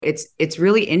It's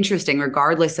really interesting,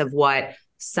 regardless of what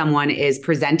someone is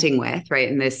presenting with, right?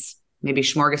 In this maybe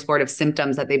smorgasbord of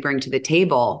symptoms that they bring to the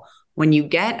table. When you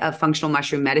get a functional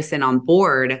mushroom medicine on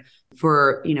board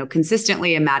for,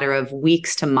 consistently a matter of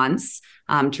weeks to months,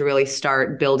 to really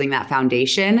start building that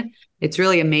foundation, it's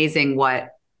really amazing what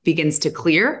begins to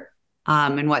clear,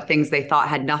 and what things they thought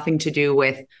had nothing to do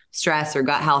with stress or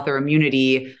gut health or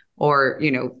immunity or,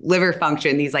 liver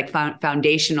function, these like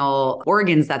foundational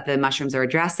organs that the mushrooms are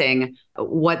addressing,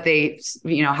 what they,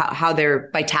 how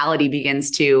their vitality begins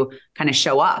to kind of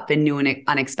show up in new and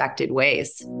unexpected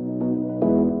ways.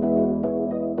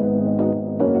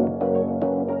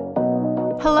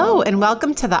 Hello, and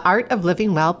welcome to the Art of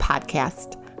Living Well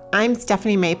podcast. I'm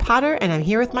Stephanie May Potter, and I'm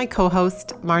here with my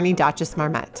co-host, Marnie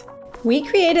Dotches-Marmette. We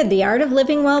created the Art of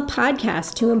Living Well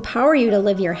podcast to empower you to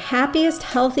live your happiest,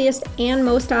 healthiest, and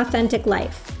most authentic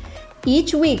life.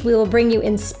 Each week, we will bring you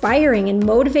inspiring and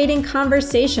motivating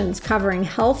conversations covering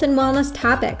health and wellness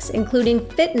topics, including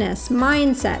fitness,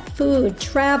 mindset, food,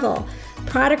 travel,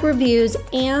 product reviews,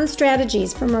 and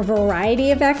strategies from a variety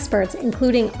of experts,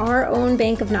 including our own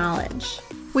bank of knowledge.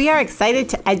 We are excited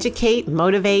to educate,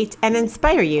 motivate, and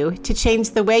inspire you to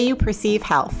change the way you perceive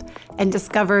health and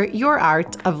discover your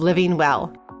art of living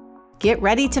well. Get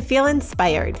ready to feel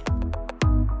inspired.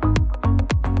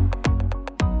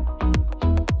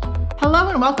 Hello,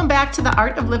 and welcome back to the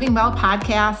Art of Living Well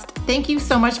podcast. Thank you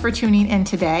so much for tuning in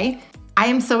today. I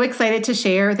am so excited to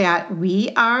share that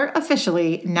we are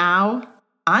officially now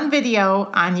on video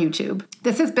on YouTube.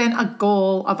 This has been a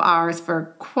goal of ours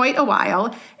for quite a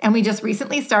while, and we just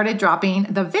recently started dropping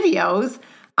the videos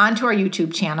onto our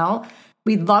YouTube channel.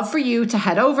 We'd love for you to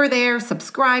head over there,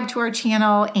 subscribe to our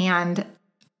channel, and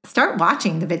start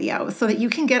watching the videos so that you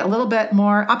can get a little bit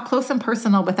more up close and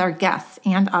personal with our guests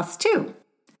and us too.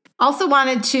 Also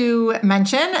wanted to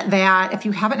mention that if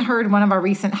you haven't heard one of our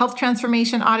recent health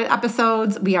transformation audit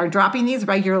episodes, we are dropping these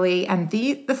regularly, and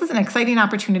this is an exciting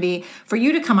opportunity for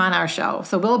you to come on our show.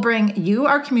 So we'll bring you,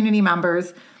 our community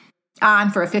members,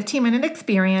 on for a 15-minute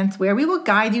experience where we will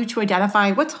guide you to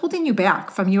identify what's holding you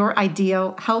back from your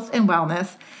ideal health and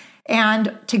wellness.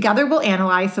 And together we'll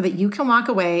analyze so that you can walk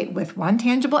away with one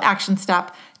tangible action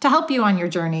step to help you on your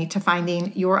journey to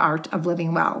finding your art of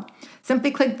living well. Simply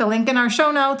click the link in our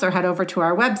show notes or head over to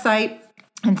our website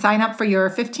and sign up for your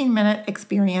 15-minute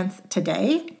experience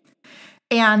today.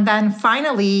 And then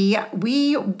finally,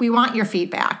 we want your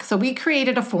feedback. So we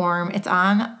created a form. It's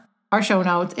on our show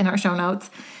notes,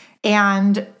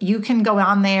 and you can go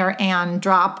on there and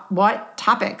drop what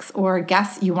topics or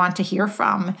guests you want to hear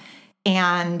from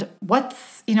and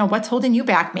what's holding you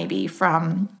back maybe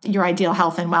from your ideal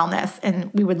health and wellness.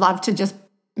 And we would love to just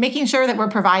making sure that we're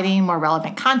providing more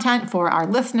relevant content for our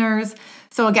listeners.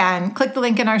 So again, click the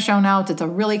link in our show notes. It's a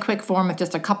really quick form with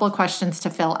just a couple of questions to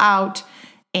fill out,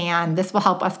 and this will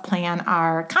help us plan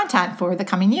our content for the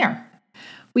coming year.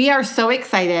 We are so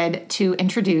excited to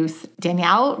introduce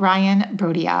Danielle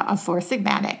Broida of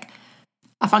Sigmatic,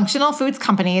 a functional foods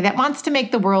company that wants to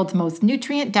make the world's most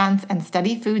nutrient-dense and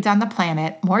steady foods on the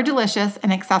planet more delicious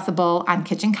and accessible on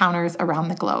kitchen counters around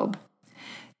the globe.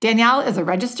 Danielle is a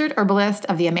registered herbalist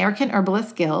of the American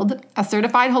Herbalist Guild, a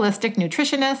certified holistic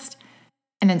nutritionist,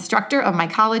 an instructor of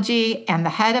mycology, and the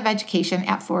head of education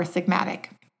at Sigmatic.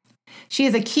 She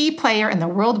is a key player in the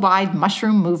worldwide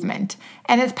mushroom movement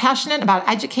and is passionate about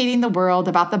educating the world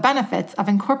about the benefits of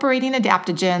incorporating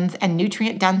adaptogens and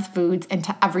nutrient-dense foods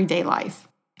into everyday life.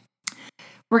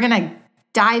 We're going to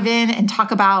dive in and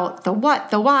talk about the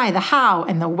what, the why, the how,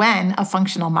 and the when of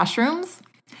functional mushrooms,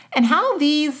 and how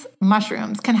these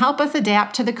mushrooms can help us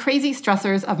adapt to the crazy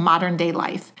stressors of modern day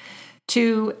life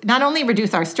to not only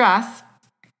reduce our stress,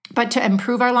 but to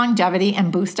improve our longevity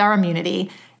and boost our immunity.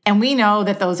 And we know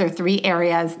that those are 3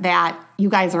 areas that you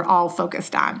guys are all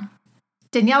focused on.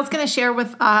 Danielle's going to share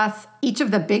with us each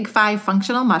of the big 5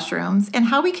 functional mushrooms and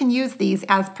how we can use these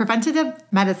as preventative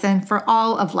medicine for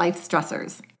all of life's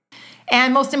stressors.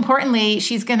 And most importantly,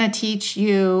 she's going to teach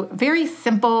you very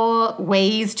simple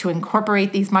ways to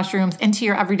incorporate these mushrooms into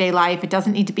your everyday life. It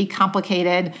doesn't need to be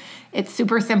complicated. It's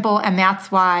super simple, and that's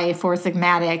why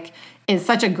Sigmatic is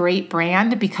such a great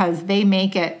brand, because they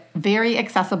make it very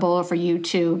accessible for you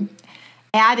to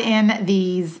add in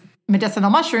these medicinal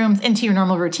mushrooms into your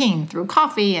normal routine through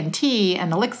coffee and tea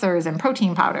and elixirs and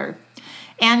protein powder.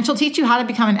 And she'll teach you how to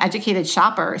become an educated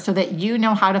shopper so that you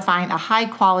know how to find a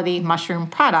high-quality mushroom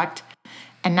product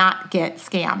and not get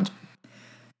scammed.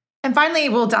 And finally,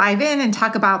 we'll dive in and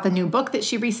talk about the new book that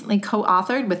she recently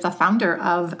co-authored with the founder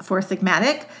of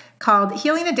Sigmatic called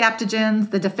Healing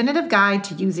Adaptogens, the Definitive Guide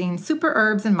to Using Super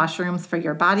Herbs and Mushrooms for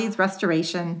Your Body's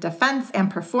Restoration, Defense, and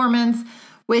Performance,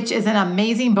 which is an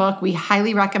amazing book. We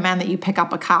highly recommend that you pick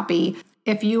up a copy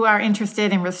if you are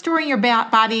interested in restoring your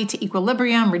body to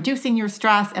equilibrium, reducing your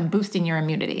stress, and boosting your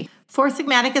immunity.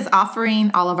 Sigmatic is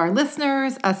offering all of our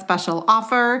listeners a special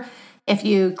offer. If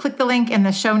you click the link in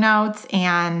the show notes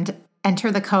and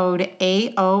enter the code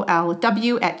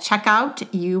AOLW at checkout,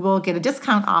 you will get a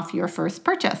discount off your first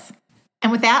purchase.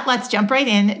 And with that, let's jump right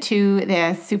into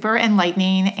this super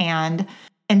enlightening and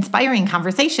inspiring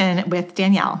conversation with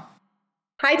Danielle.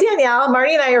 Hi, Danielle.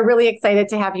 Marty and I are really excited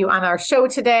to have you on our show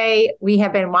today. We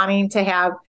have been wanting to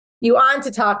have you on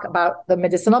to talk about the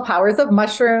medicinal powers of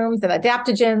mushrooms and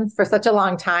adaptogens for such a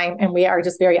long time, and we are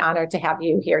just very honored to have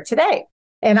you here today.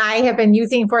 And I have been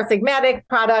using Sigmatic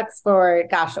products for,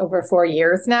 over 4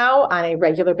 years now on a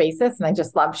regular basis, and I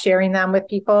just love sharing them with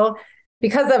people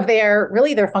because of their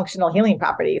functional healing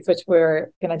properties, which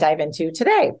we're going to dive into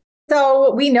today.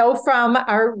 So we know from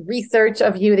our research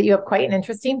of you that you have quite an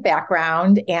interesting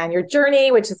background and your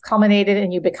journey, which has culminated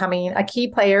in you becoming a key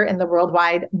player in the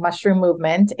worldwide mushroom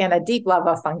movement and a deep love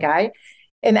of fungi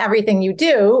in everything you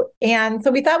do. And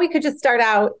so we thought we could just start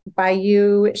out by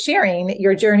you sharing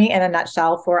your journey in a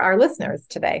nutshell for our listeners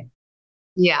today.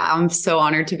 Yeah, I'm so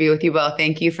honored to be with you both.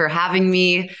 Thank you for having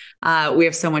me. We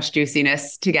have so much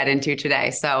juiciness to get into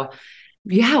today. So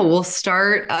yeah, we'll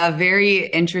start a very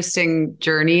interesting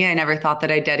journey. I never thought that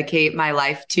I'd dedicate my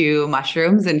life to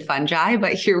mushrooms and fungi,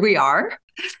 but here we are.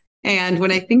 And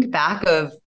when I think back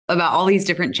about all these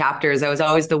different chapters, I was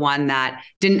always the one that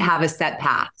didn't have a set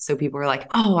path. So people were like,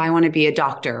 oh, I want to be a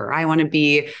doctor. Or I want to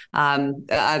be, an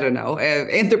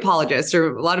anthropologist,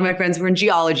 or a lot of my friends were in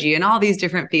geology and all these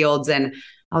different fields. And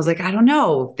I was like, I don't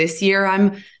know, this year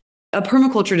I'm a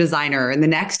permaculture designer. And the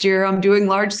next year I'm doing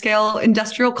large scale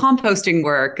industrial composting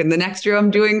work. And the next year I'm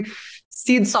doing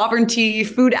seed sovereignty,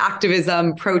 food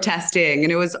activism, protesting.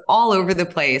 And it was all over the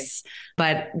place.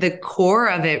 But the core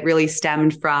of it really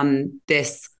stemmed from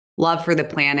this love for the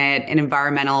planet and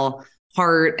environmental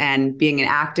heart and being an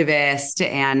activist.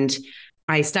 And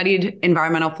I studied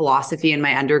environmental philosophy in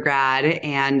my undergrad,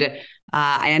 and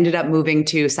I ended up moving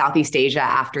to Southeast Asia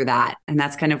after that. And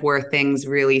that's kind of where things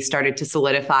really started to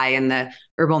solidify in the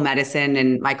herbal medicine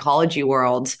and mycology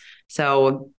world.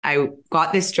 So I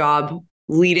got this job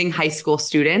leading high school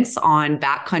students on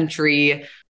backcountry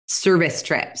service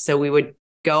trips. So we would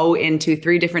go into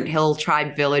 3 different hill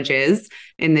tribe villages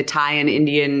in the Thai and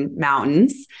Indian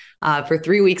mountains for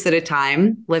 3 weeks at a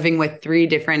time, living with 3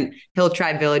 different hill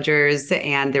tribe villagers.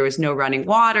 And there was no running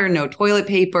water, no toilet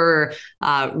paper,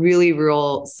 really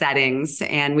rural settings.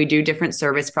 And we do different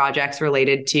service projects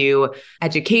related to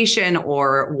education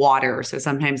or water. So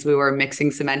sometimes we were mixing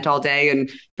cement all day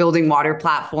and building water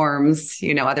platforms.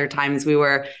 Other times we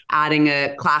were adding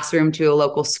a classroom to a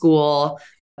local school.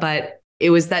 But it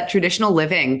was that traditional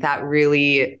living that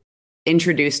really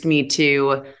introduced me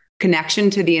to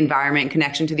connection to the environment,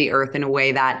 connection to the earth in a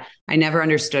way that I never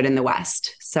understood in the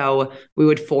West. So we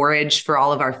would forage for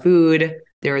all of our food.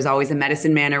 There was always a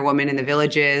medicine man or woman in the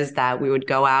villages that we would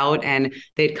go out, and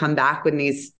they'd come back with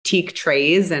these teak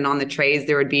trays. And on the trays,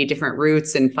 there would be different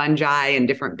roots and fungi and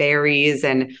different berries.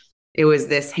 And it was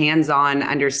this hands-on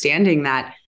understanding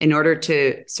that in order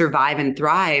to survive and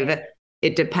thrive,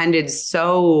 it depended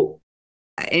so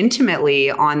intimately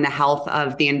on the health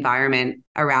of the environment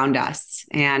around us.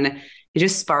 And it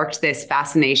just sparked this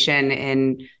fascination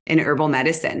in herbal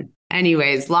medicine.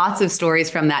 Anyways, lots of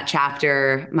stories from that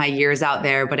chapter, my years out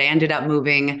there, but I ended up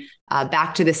moving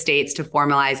back to the States to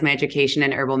formalize my education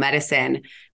in herbal medicine.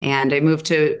 And I moved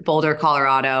to Boulder,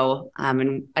 Colorado,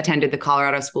 and attended the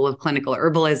Colorado School of Clinical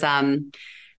Herbalism.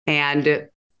 And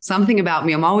something about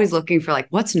me, I'm always looking for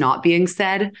what's not being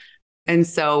said. And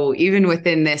so even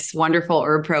within this wonderful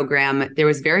herb program, there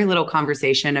was very little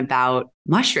conversation about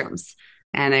mushrooms.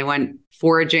 And I went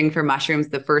foraging for mushrooms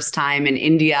the first time in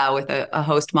India with a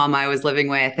host mom I was living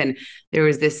with. And there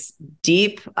was this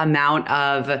deep amount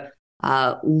of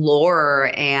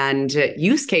lore and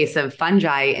use case of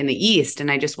fungi in the East. And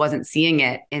I just wasn't seeing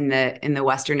it in the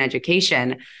Western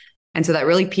education. And so that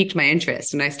really piqued my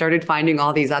interest. And I started finding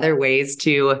all these other ways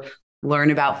to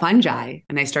learn about fungi.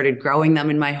 And I started growing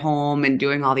them in my home and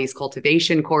doing all these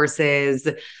cultivation courses.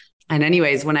 And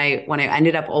anyways, when I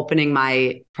ended up opening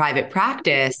my private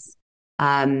practice,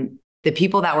 the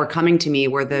people that were coming to me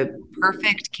were the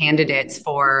perfect candidates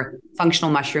for functional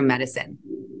mushroom medicine.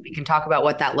 We can talk about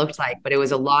what that looked like, but it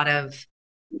was a lot of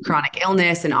chronic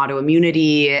illness and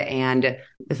autoimmunity. And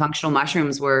the functional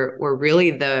mushrooms were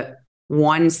really the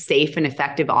one safe and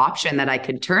effective option that I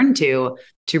could turn to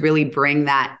really bring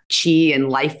that chi and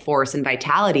life force and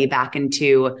vitality back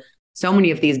into so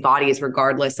many of these bodies,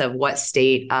 regardless of what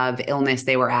state of illness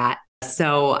they were at.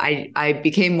 So I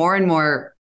became more and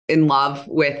more in love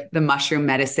with the mushroom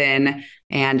medicine.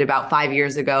 And about 5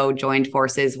 years ago, joined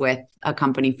forces with a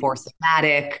company for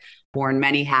Sigmatic, worn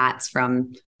many hats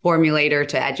from formulator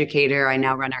to educator. I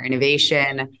now run our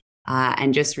innovation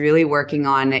and just really working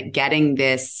on getting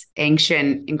this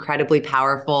ancient, incredibly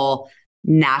powerful,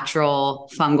 natural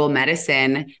fungal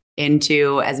medicine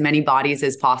into as many bodies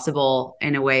as possible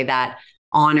in a way that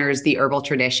honors the herbal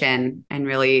tradition and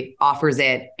really offers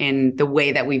it in the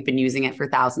way that we've been using it for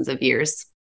thousands of years.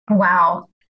 Wow.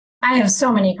 I have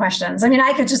so many questions. I mean,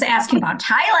 I could just ask you about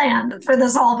Thailand for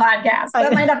this whole podcast.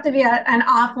 That might have to be an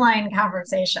offline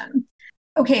conversation.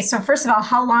 Okay. So first of all,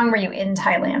 how long were you in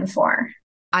Thailand for?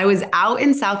 I was out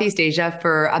in Southeast Asia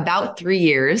for about 3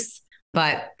 years,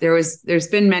 but there's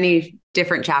been many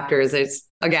different chapters. It's,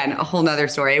 again, a whole nother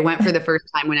story. I went for the first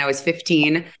time when I was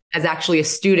 15 as actually a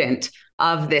student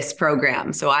of this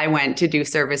program. So I went to do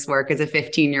service work as a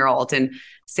 15-year-old and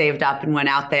saved up and went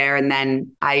out there. And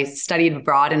then I studied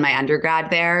abroad in my undergrad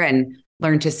there and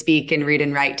learned to speak and read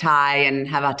and write Thai and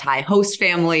have a Thai host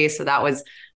family. So that was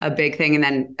a big thing. And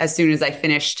then as soon as I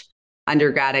finished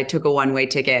undergrad, I took a one-way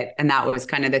ticket, and that was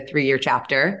kind of the 3-year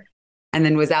chapter. And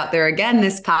then was out there again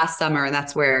this past summer, and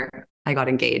that's where I got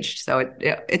engaged. So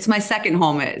it's my second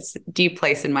home. It's a deep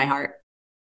place in my heart.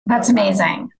 That's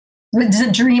amazing. It's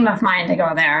a dream of mine to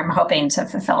go there. I'm hoping to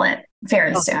fulfill it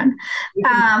very soon.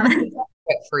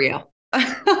 For you.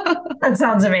 That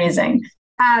sounds amazing.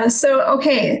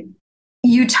 Okay.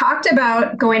 You talked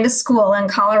about going to school in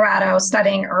Colorado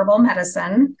studying herbal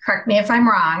medicine. Correct me if I'm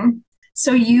wrong.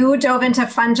 So you dove into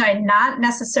fungi, not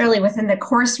necessarily within the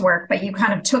coursework, but you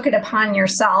kind of took it upon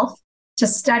yourself to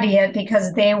study it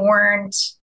because they weren't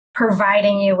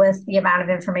providing you with the amount of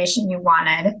information you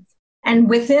wanted. And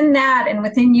within that, and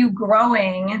within you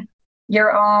growing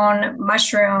your own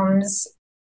mushrooms,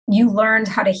 you learned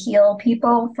how to heal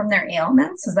people from their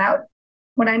ailments. Is that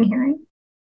what I'm hearing?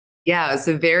 Yeah, it's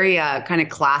a very kind of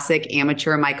classic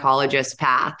amateur mycologist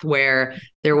path where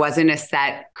there wasn't a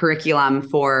set curriculum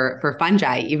for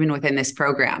fungi, even within this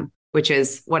program, which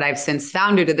is what I've since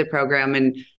founded the program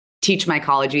and teach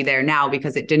mycology there now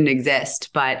because it didn't exist.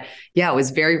 But yeah, it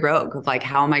was very rogue of like,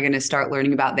 how am I going to start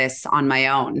learning about this on my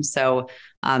own? So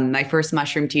my first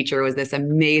mushroom teacher was this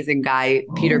amazing guy,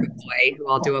 Peter Boy, who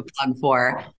I'll do a plug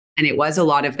for. And it was a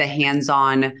lot of the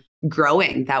hands-on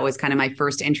growing. That was kind of my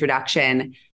first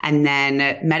introduction. And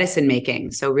then medicine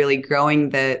making. So really growing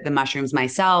the mushrooms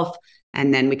myself.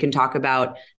 And then we can talk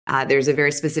about, there's a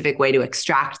very specific way to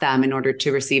extract them in order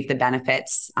to receive the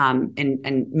benefits and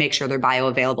make sure they're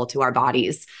bioavailable to our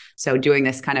bodies. So doing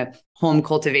this kind of home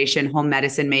cultivation, home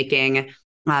medicine making.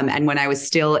 And when I was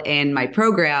still in my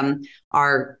program,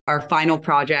 our final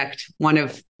project, one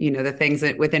of the things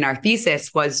that within our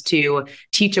thesis was to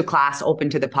teach a class open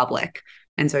to the public.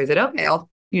 And so I said, okay,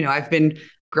 I've been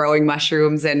growing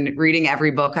mushrooms and reading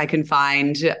every book I can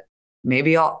find.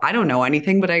 Maybe I don't know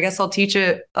anything, but I guess I'll teach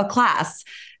a class.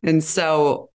 And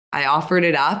so I offered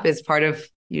it up as part of,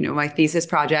 my thesis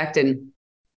project. And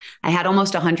I had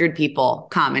almost 100 people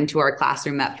come into our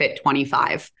classroom that fit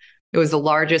 25. It was the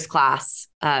largest class,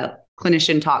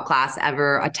 clinician taught class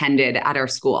ever attended at our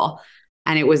school.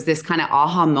 And it was this kind of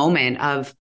aha moment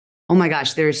of, oh my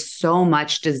gosh, there's so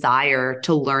much desire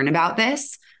to learn about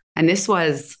this. And this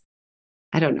was,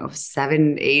 I don't know,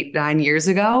 7, 8, 9 years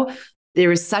ago. There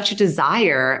was such a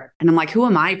desire. And I'm like, who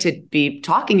am I to be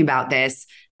talking about this?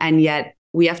 And yet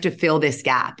we have to fill this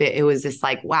gap. It was this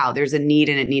like, wow, there's a need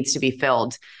and it needs to be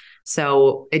filled.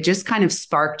 So it just kind of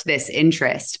sparked this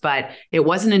interest. But it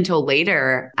wasn't until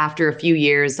later, after a few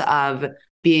years of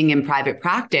being in private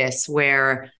practice,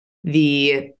 where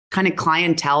the kind of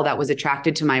clientele that was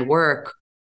attracted to my work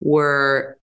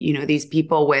were, these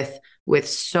people with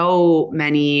so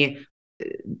many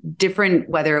different,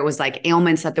 whether it was like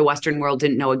ailments that the Western world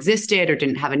didn't know existed or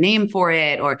didn't have a name for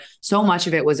it, or so much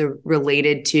of it was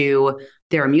related to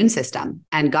their immune system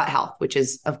and gut health, which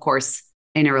is, of course,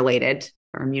 interrelated.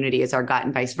 Our immunity is our gut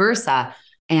and vice versa.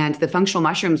 And the functional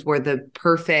mushrooms were the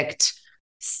perfect,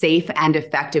 safe and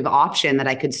effective option that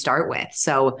I could start with.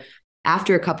 So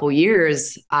after a couple of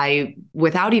years,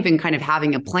 without even kind of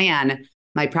having a plan,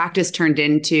 my practice turned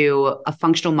into a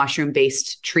functional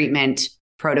mushroom-based treatment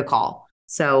protocol.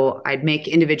 So I'd make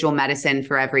individual medicine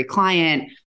for every client,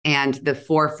 and the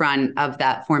forefront of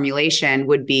that formulation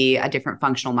would be a different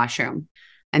functional mushroom.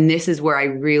 And this is where I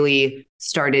really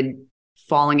started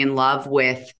falling in love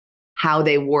with how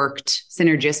they worked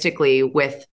synergistically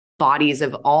with bodies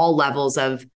of all levels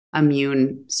of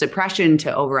immune suppression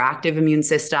to overactive immune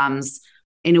systems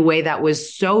in a way that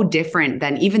was so different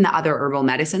than even the other herbal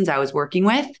medicines I was working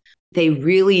with. They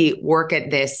really work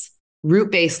at this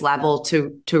root-based level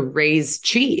to raise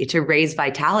chi, to raise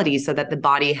vitality so that the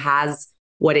body has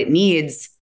what it needs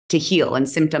to heal and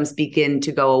symptoms begin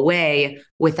to go away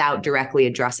without directly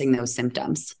addressing those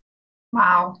symptoms.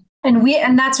 Wow.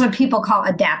 And that's what people call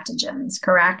adaptogens,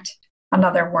 correct?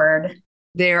 Another word.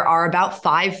 There are about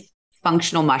 5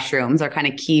 functional mushrooms, our kind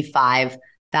of key 5,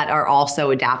 that are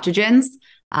also adaptogens.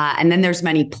 And then there's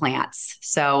many plants.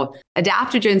 So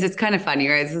adaptogens, it's kind of funny,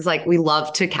 right? It's like we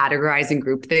love to categorize and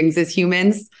group things as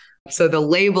humans. So the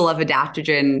label of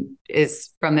adaptogen is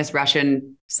from this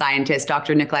Russian scientist,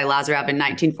 Dr. Nikolai Lazarev, in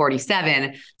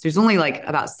 1947. So there's only like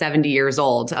about 70 years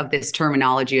old of this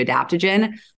terminology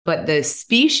adaptogen, but the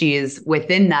species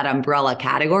within that umbrella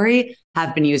category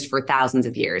have been used for thousands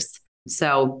of years.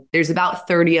 So there's about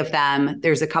 30 of them.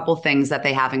 There's a couple things that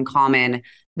they have in common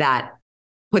that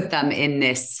put them in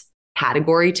this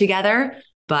category together.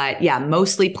 But yeah,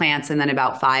 mostly plants, and then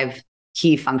about 5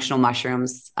 key functional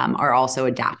mushrooms are also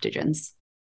adaptogens.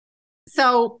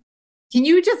 So can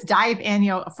you just dive in,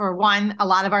 for one, a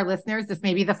lot of our listeners, this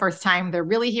may be the first time they're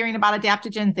really hearing about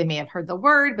adaptogens. They may have heard the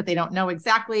word, but they don't know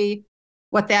exactly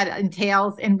what that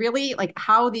entails, and really like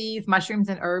how these mushrooms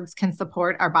and herbs can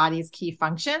support our body's key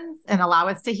functions and allow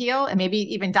us to heal, and maybe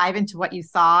even dive into what you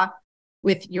saw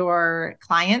with your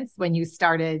clients when you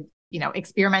started,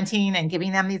 experimenting and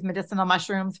giving them these medicinal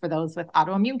mushrooms for those with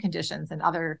autoimmune conditions and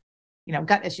other,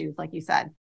 gut issues, like you said.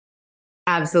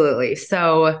 Absolutely.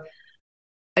 So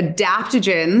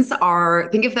adaptogens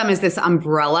think of them as this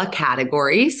umbrella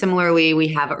category. Similarly, we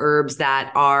have herbs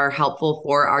that are helpful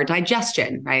for our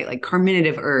digestion, right? Like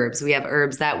carminative herbs. We have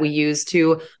herbs that we use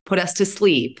to put us to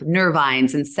sleep,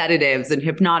 nervines and sedatives and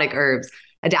hypnotic herbs.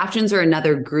 Adaptogens are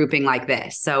another grouping like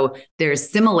this. So there's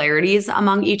similarities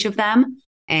among each of them,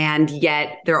 and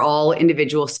yet they're all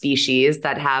individual species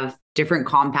that have different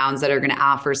compounds that are going to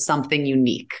offer something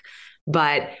unique.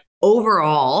 But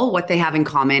overall, what they have in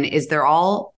common is they're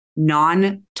all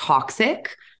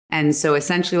non-toxic. And so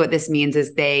essentially what this means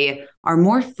is they are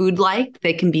more food-like.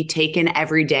 They can be taken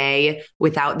every day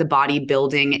without the body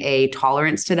building a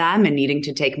tolerance to them and needing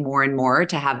to take more and more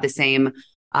to have the same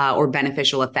or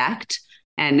beneficial effect.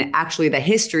 And actually the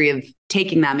history of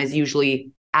taking them is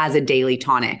usually as a daily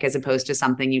tonic, as opposed to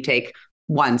something you take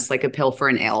once, like a pill for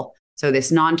an ill. So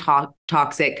this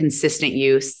non-toxic, consistent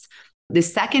use. The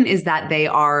second is that they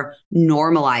are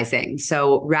normalizing.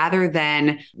 So rather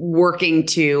than working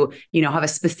to, have a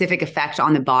specific effect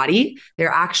on the body, they're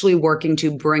actually working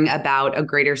to bring about a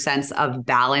greater sense of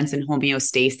balance and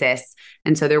homeostasis.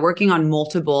 And so they're working on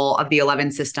multiple of the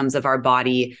 11 systems of our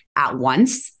body at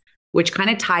once, which kind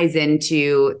of ties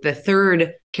into the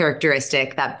third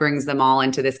characteristic that brings them all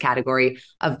into this category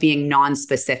of being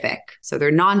non-specific. So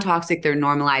they're non-toxic, they're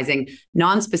normalizing.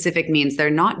 Non-specific means they're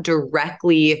not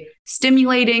directly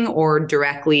stimulating or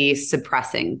directly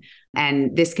suppressing.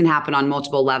 And this can happen on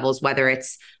multiple levels, whether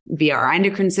it's via our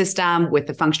endocrine system. With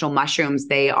the functional mushrooms,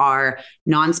 they are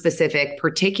non-specific,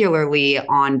 particularly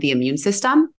on the immune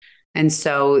system. And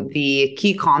so the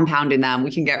key compound in them,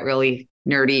 we can get really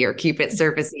nerdy or keep it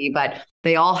surfacey, but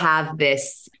they all have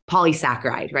this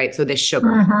polysaccharide, right? So this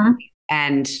sugar,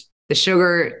 and the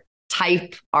sugar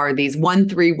type are these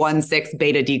 1,3,1,6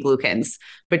 beta D-glucans,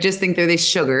 but just think they're these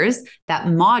sugars that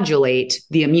modulate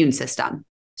the immune system.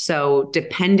 So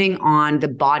depending on the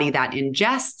body that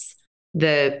ingests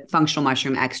the functional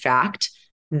mushroom extract,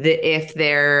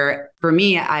 for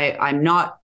me, I'm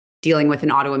not dealing with an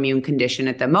autoimmune condition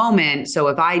at the moment. So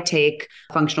if I take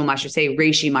functional mushroom, say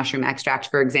reishi mushroom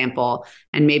extract, for example,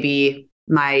 and maybe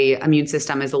my immune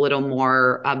system is a little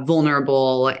more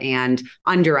vulnerable and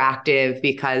underactive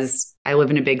because I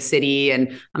live in a big city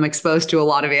and I'm exposed to a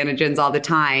lot of antigens all the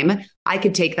time, I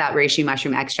could take that reishi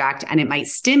mushroom extract and it might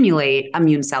stimulate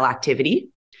immune cell activity.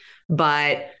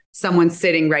 But someone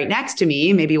sitting right next to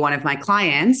me, maybe one of my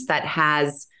clients that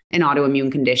has an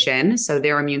autoimmune condition, so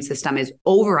their immune system is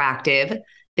overactive,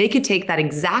 they could take that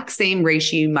exact same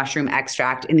reishi mushroom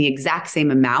extract in the exact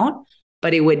same amount,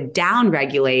 but it would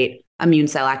downregulate immune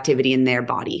cell activity in their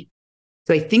body.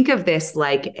 So I think of this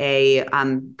like a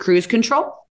cruise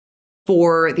control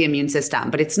for the immune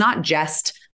system, but it's not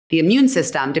just the immune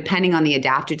system. Depending on the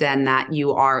adaptogen that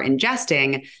you are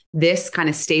ingesting, this kind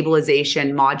of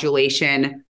stabilization,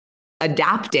 modulation,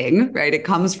 adapting, right? It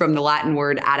comes from the Latin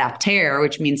word adaptare,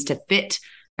 which means to fit,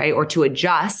 right? Or to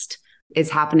adjust,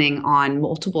 is happening on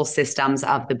multiple systems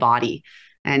of the body.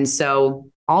 And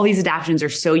so all these adaptogens are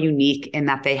so unique in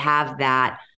that they have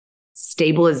that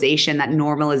stabilization, that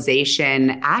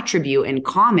normalization attribute in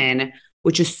common,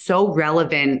 which is so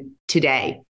relevant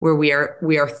today, where we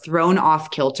are thrown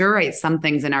off kilter, right? Some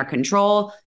things in our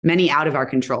control, many out of our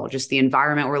control, just the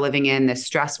environment we're living in, the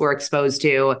stress we're exposed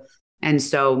to. And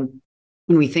so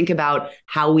when we think about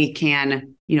how we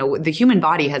can, the human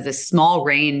body has a small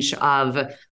range of,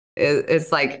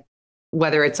 it's like,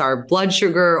 whether it's our blood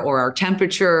sugar or our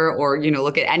temperature or,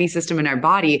 look at any system in our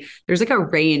body, there's like a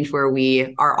range where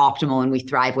we are optimal and we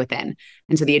thrive within.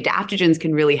 And so the adaptogens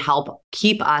can really help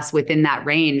keep us within that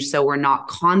range. So we're not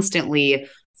constantly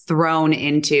thrown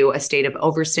into a state of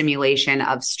overstimulation,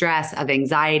 of stress, of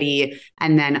anxiety,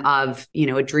 and then of,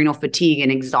 adrenal fatigue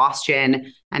and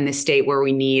exhaustion, and the state where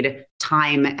we need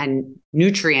time and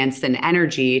nutrients and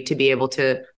energy to be able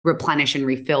to replenish and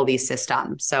refill these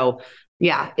systems. So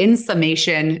yeah, in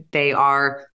summation, they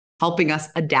are helping us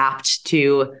adapt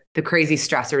to the crazy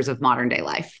stressors of modern day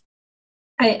life.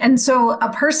 And so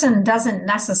a person doesn't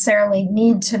necessarily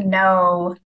need to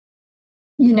know,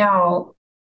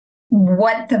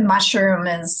 what the mushroom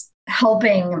is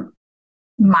helping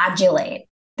modulate.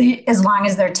 As long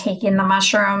as they're taking the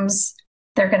mushrooms,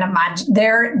 they're going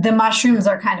to the mushrooms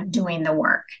are kind of doing the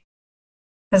work.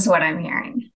 That's what I'm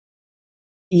hearing.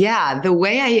 Yeah, the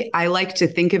way I like to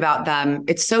think about them,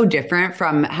 it's so different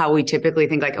from how we typically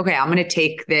think like, okay, I'm going to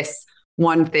take this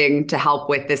one thing to help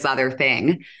with this other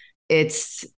thing.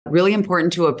 It's really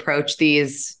important to approach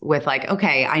these with like,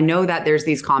 okay, I know that there's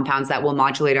these compounds that will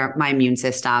modulate my immune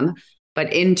system,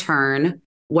 but in turn,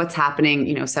 what's happening,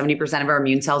 70% of our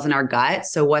immune cells in our gut.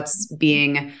 So what's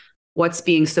being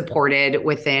supported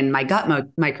within my gut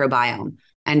microbiome?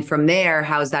 And from there,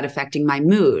 how is that affecting my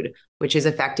mood, which is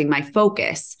affecting my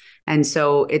focus? And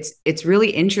so it's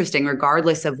really interesting,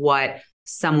 regardless of what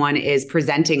someone is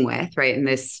presenting with, right? In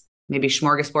this maybe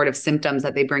smorgasbord of symptoms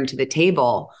that they bring to the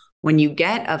table, when you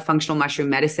get a functional mushroom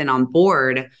medicine on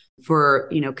board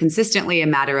for, consistently a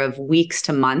matter of weeks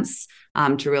to months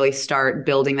to really start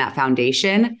building that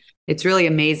foundation, it's really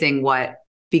amazing what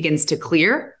begins to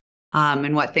clear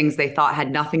and what things they thought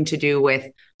had nothing to do with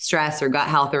stress or gut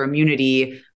health or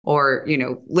immunity or,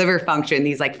 liver function,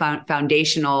 these like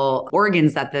foundational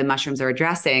organs that the mushrooms are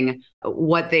addressing,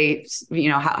 what they,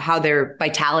 how their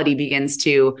vitality begins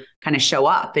to kind of show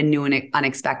up in new and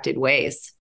unexpected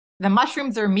ways. The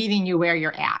mushrooms are meeting you where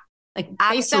you're at. Like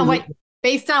based on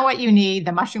what you need,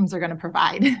 the mushrooms are going to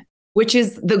provide. Which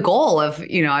is the goal of,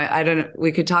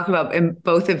 we could talk about in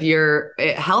both of your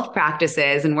health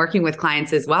practices and working with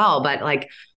clients as well. But like,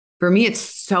 for me, it's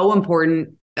so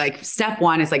important. Like step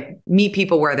one is like meet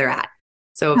people where they're at.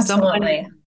 So if someone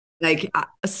like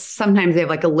sometimes they have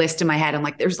like a list in my head, I'm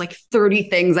like, there's like 30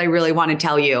 things I really want to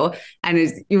tell you.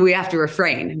 And we have to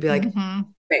refrain and be like,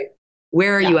 okay,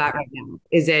 where are you at right now?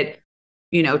 Is it,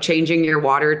 changing your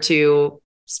water to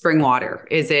spring water?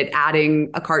 Is it adding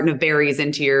a carton of berries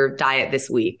into your diet this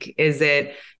week? Is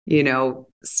it,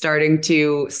 starting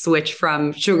to switch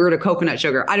from sugar to coconut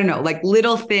sugar? I don't know, like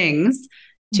little things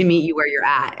to meet you where you're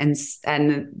at. And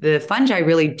the fungi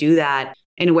really do that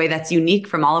in a way that's unique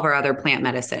from all of our other plant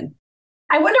medicine.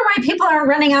 I wonder why people aren't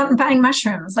running out and buying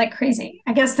mushrooms like crazy.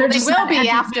 I guess they will be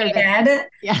after that.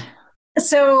 Yeah.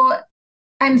 So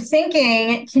I'm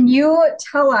thinking, can you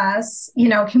tell us,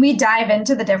 can we dive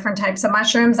into the different types of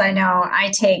mushrooms? I know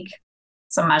I take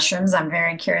some mushrooms. I'm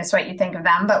very curious what you think of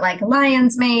them, but like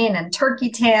lion's mane and turkey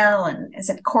tail, and is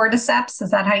it cordyceps?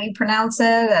 Is that how you pronounce it?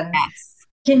 And yes.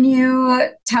 Can you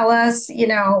tell us,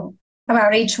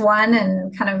 about each one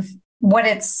and kind of what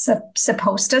it's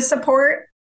supposed to support?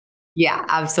 Yeah,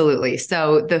 absolutely.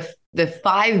 So the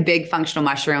 5 big functional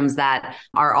mushrooms that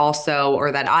are also,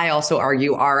 or that I also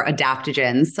argue are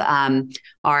adaptogens,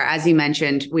 are, as you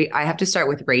mentioned, I have to start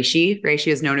with reishi.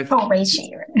 Reishi is known as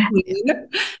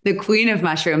the queen of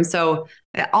mushrooms. So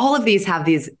all of these have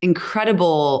these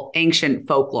incredible ancient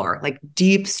folklore, like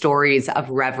deep stories of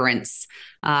reverence.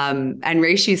 And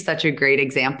reishi is such a great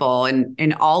example. And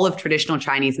in all of traditional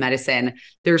Chinese medicine,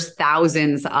 there's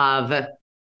thousands of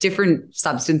different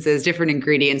substances, different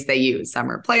ingredients they use.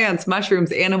 Some are plants,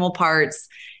 mushrooms, animal parts,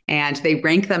 and they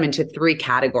rank them into 3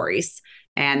 categories.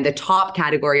 And the top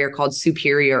category are called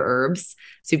superior herbs,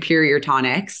 superior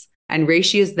tonics. And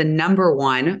reishi is the number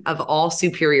 1 of all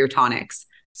superior tonics.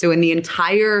 So in the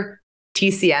entire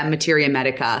TCM Materia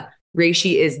Medica,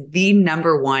 reishi is the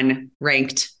number 1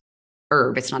 ranked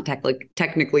herb. It's not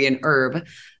technically an herb,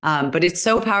 but it's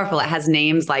so powerful. It has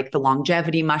names like the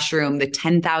longevity mushroom, the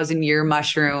 10,000-year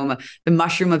mushroom, the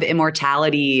mushroom of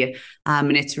immortality.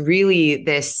 And it's really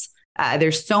this,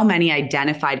 there's so many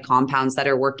identified compounds that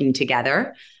are working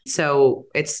together. So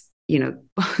it's,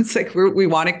 it's like we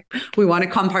want to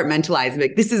compartmentalize,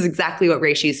 like this is exactly what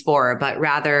reishi is for, but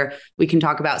rather we can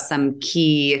talk about some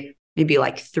key, maybe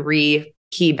like 3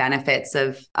 key benefits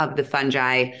of the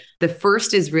fungi. The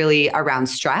first is really around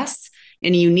stress.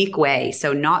 in a unique way.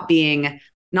 So not being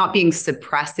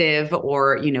suppressive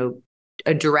or,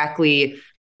 directly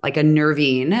like a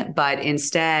nervine, but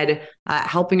instead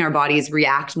helping our bodies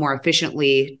react more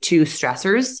efficiently to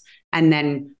stressors and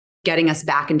then getting us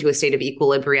back into a state of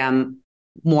equilibrium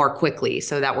more quickly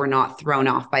so that we're not thrown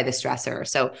off by the stressor.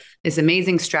 So this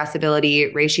amazing stress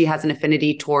ability, reishi has an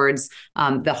affinity towards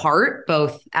the heart,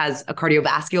 both as a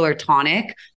cardiovascular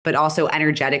tonic, but also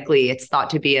energetically, it's thought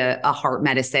to be a heart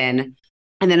medicine.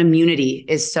 And then immunity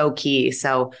is so key.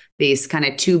 So these kind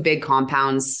of two big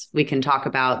compounds we can talk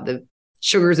about, the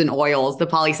sugars and oils, the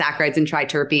polysaccharides and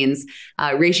triterpenes.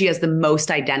 Reishi has the most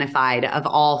identified of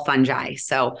all fungi.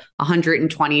 So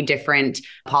 120 different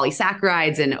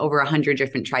polysaccharides and over 100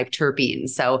 different triterpenes.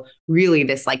 So really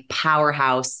this like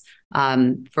powerhouse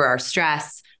for our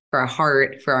stress, for our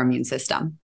heart, for our immune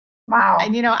system. Wow.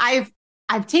 And,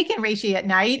 I've taken reishi at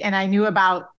night and I knew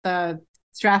about the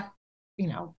stress,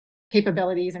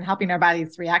 capabilities and helping our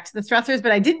bodies react to the stressors,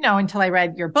 but I didn't know until I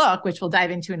read your book, which we'll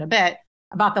dive into in a bit,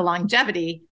 about the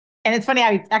longevity. And it's funny,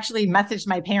 I actually messaged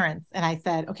my parents and I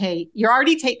said, okay,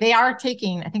 they are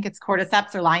taking, I think it's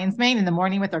cordyceps or lion's mane in the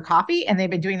morning with their coffee. And they've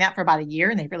been doing that for about a year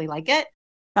and they really like it.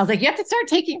 I was like, you have to start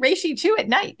taking reishi too at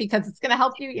night because it's going to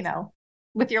help you,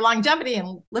 with your longevity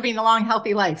and living a long,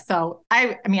 healthy life. So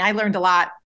I learned a lot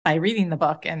by reading the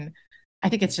book and I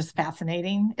think it's just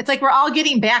fascinating. It's like, we're all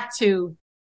getting back to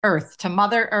Earth, to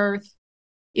Mother Earth,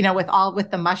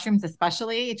 with the mushrooms,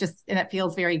 especially and it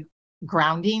feels very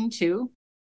grounding too.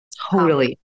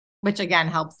 Totally. Which again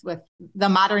helps with the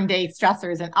modern day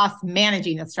stressors and us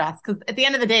managing the stress. Because at the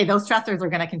end of the day, those stressors are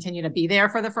going to continue to be there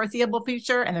for the foreseeable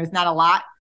future. And there's not a lot,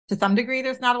 to some degree,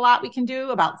 there's not a lot we can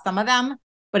do about some of them,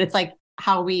 but it's like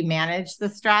how we manage the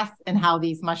stress and how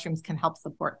these mushrooms can help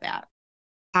support that.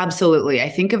 Absolutely. I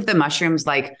think of the mushrooms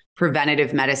like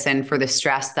preventative medicine for the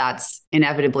stress that's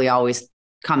inevitably always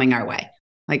coming our way.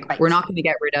 Like We're not going to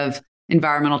get rid of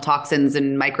environmental toxins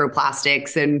and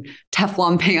microplastics and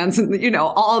Teflon pans and,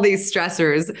 all these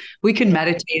stressors. We can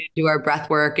meditate and do our breath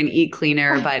work and eat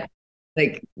cleaner, but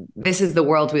like this is the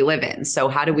world we live in. So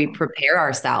how do we prepare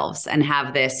ourselves and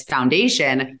have this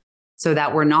foundation so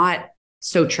that we're not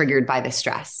so triggered by the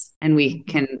stress and we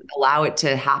can allow it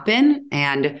to happen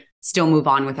and still move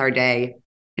on with our day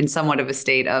in somewhat of a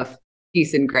state of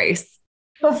peace and grace.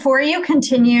 Before you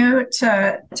continue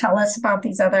to tell us about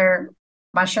these other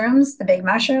mushrooms, the big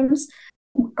mushrooms,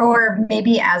 or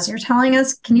maybe as you're telling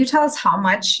us, can you tell us how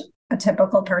much a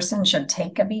typical person should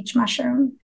take of each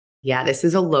mushroom? Yeah, this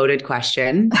is a loaded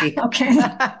question. Okay.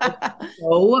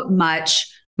 So much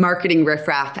marketing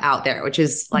riffraff out there, which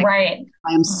is like, right.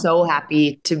 I am so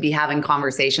happy to be having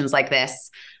conversations like this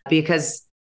because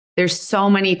there's so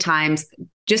many times,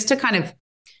 just to kind of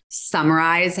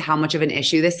summarize how much of an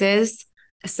issue this is,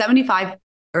 74%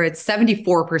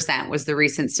 was the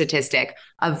recent statistic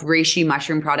of reishi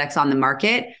mushroom products on the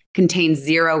market contain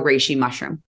zero reishi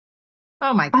mushroom.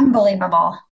 Oh my God.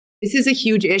 Unbelievable. This is a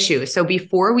huge issue. So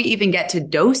before we even get to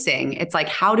dosing, it's like,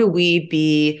 how do we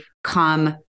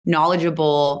become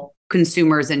knowledgeable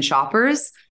consumers and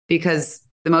shoppers? Because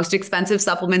the most expensive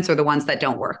supplements are the ones that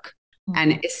don't work.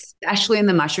 And especially in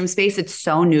the mushroom space, it's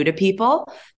so new to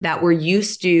people that we're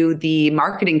used to the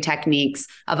marketing techniques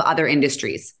of other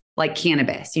industries like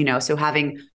cannabis, so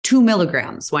having 2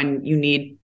 milligrams when you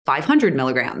need 500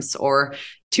 milligrams or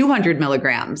 200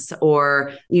 milligrams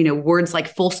or, words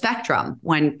like full spectrum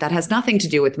when that has nothing to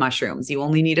do with mushrooms. You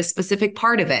only need a specific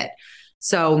part of it.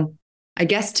 So I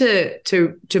guess to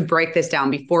break this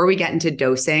down before we get into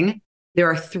dosing, there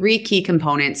are 3 key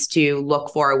components to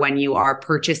look for when you are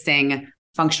purchasing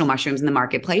functional mushrooms in the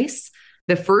marketplace.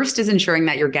 The first is ensuring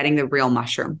that you're getting the real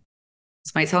mushroom.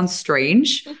 This might sound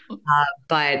strange,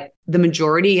 but the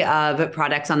majority of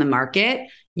products on the market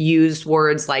use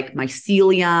words like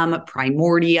mycelium,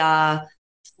 primordia,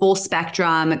 full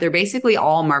spectrum. They're basically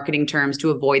all marketing terms to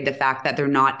avoid the fact that they're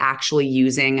not actually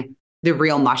using the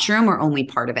real mushroom or only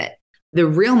part of it. The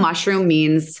real mushroom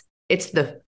means it's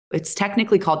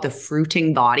technically called the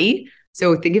fruiting body.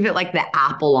 So think of it like the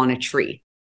apple on a tree,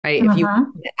 right?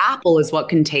 The apple is what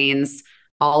contains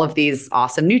all of these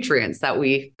awesome nutrients that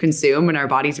we consume and our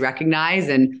bodies recognize.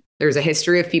 And there's a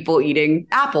history of people eating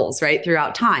apples, right,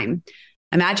 throughout time.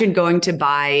 Imagine going to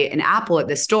buy an apple at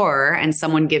the store and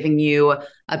someone giving you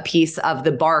a piece of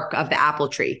the bark of the apple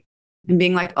tree and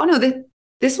being like, oh no,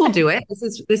 this will do it.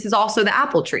 This is also the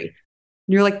apple tree. And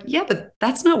you're like, yeah, but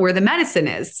that's not where the medicine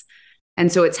is.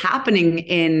 And so it's happening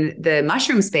in the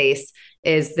mushroom space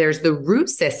is there's the root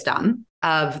system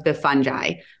of the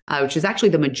fungi, which is actually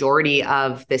the majority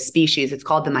of the species. It's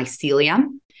called the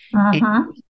mycelium.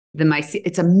 And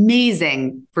it's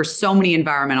amazing for so many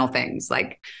environmental things.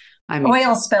 Like, I mean,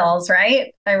 oil spills,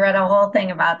 right? I read a whole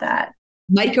thing about that.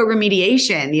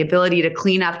 Mycoremediation, the ability to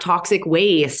clean up toxic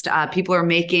waste. People are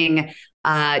making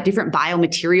different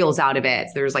biomaterials out of it.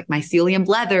 So there's like mycelium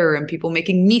leather and people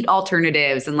making meat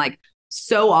alternatives, and like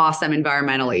so awesome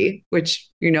environmentally, which,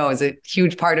 is a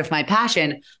huge part of my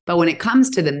passion. But when it comes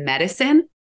to the medicine,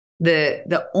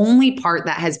 the only part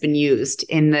that has been used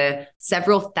in the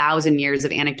several thousand years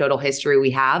of anecdotal history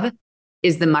we have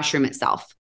is the mushroom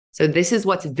itself. So this is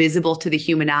what's visible to the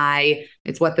human eye.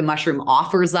 It's what the mushroom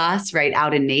offers us, right,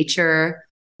 out in nature,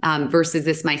 versus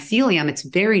this mycelium. It's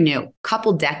very new,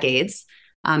 couple decades.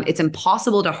 It's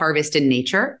impossible to harvest in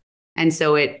nature. And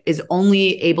so it is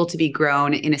only able to be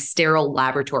grown in a sterile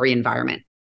laboratory environment.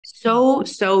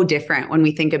 So different when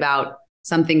we think about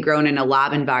something grown in a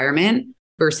lab environment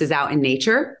versus out in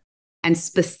nature, and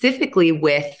specifically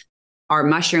with our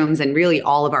mushrooms and really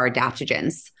all of our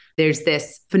adaptogens. There's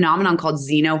this phenomenon called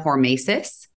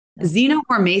xenohormesis.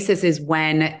 Xenohormesis is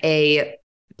when a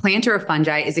plant or a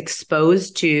fungi is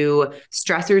exposed to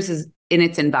stressors in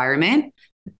its environment.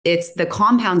 It's the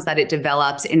compounds that it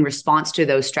develops in response to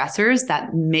those stressors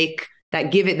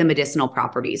that give it the medicinal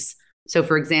properties. So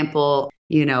for example,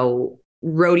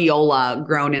 rhodiola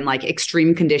grown in like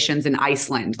extreme conditions in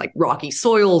Iceland, like rocky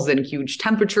soils and huge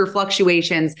temperature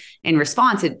fluctuations. In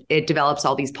response, it develops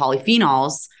all these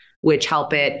polyphenols, which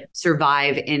help it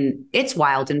survive in its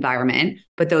wild environment.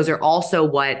 But those are also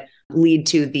what lead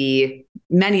to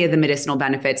many of the medicinal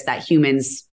benefits that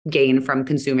humans gain from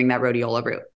consuming that rhodiola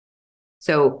root.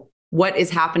 So what is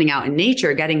happening out in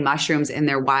nature, getting mushrooms in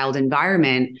their wild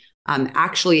environment,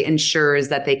 actually ensures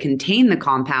that they contain the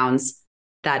compounds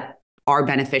that are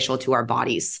beneficial to our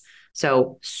bodies.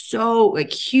 So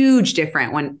like huge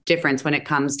difference when it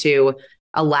comes to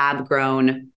a lab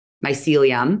grown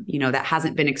mycelium, that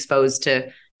hasn't been exposed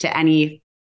to any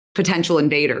potential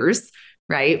invaders,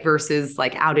 right? Versus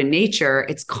like out in nature,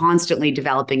 it's constantly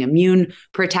developing immune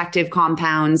protective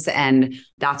compounds. And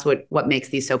that's what makes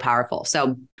these so powerful.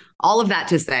 So all of that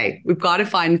to say, we've got to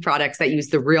find products that use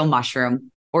the real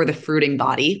mushroom or the fruiting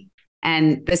body.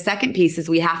 And the second piece is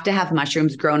we have to have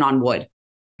mushrooms grown on wood,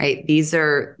 right?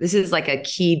 This is like a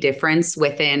key difference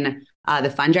within the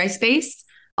fungi space.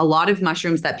 A lot of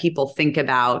mushrooms that people think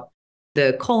about,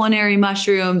 the culinary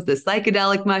mushrooms, the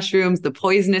psychedelic mushrooms, the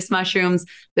poisonous mushrooms,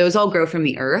 those all grow from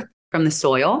the earth, from the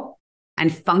soil.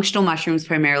 And functional mushrooms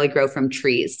primarily grow from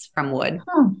trees, from wood.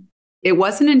 It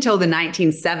wasn't until the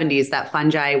 1970s that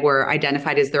fungi were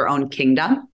identified as their own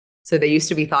kingdom. So they used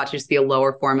to be thought to just be a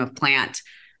lower form of plant.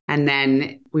 And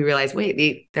then we realized,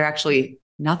 wait, they're actually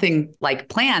nothing like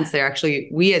plants.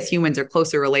 We as humans are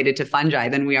closer related to fungi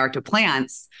than we are to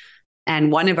plants.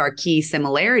 And one of our key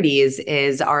similarities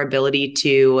is our ability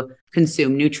to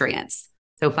consume nutrients.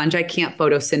 So fungi can't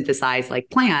photosynthesize like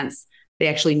plants. They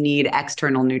actually need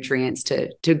external nutrients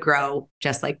to grow,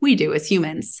 just like we do as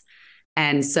humans.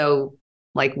 And so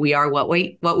like we are what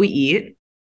we eat,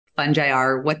 fungi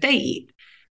are what they eat.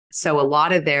 So a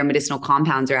lot of their medicinal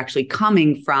compounds are actually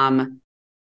coming from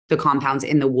the compounds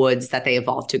in the woods that they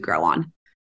evolved to grow on.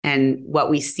 And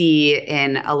what we see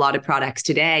in a lot of products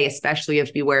today, especially if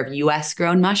you beware of US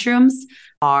grown mushrooms,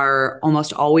 are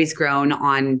almost always grown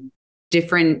on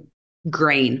different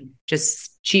grain,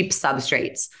 just cheap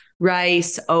substrates,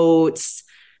 rice, oats.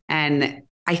 And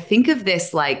I think of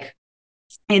this like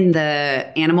in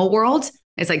the animal world,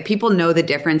 it's like people know the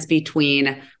difference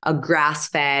between a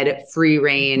grass-fed,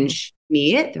 free-range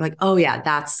meat. They're like, oh yeah,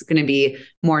 that's going to be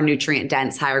more nutrient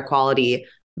dense, higher quality,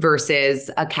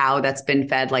 versus a cow that's been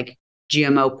fed like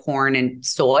GMO corn and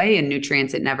soy and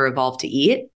nutrients it never evolved to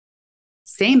eat.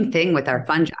 Same thing with our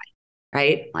fungi,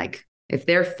 right? Like if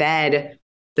they're fed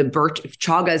if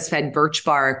chaga's fed birch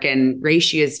bark and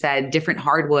reishi is fed different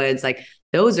hardwoods, like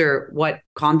those are what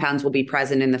compounds will be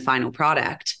present in the final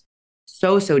product.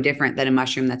 So different than a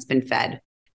mushroom that's been fed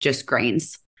just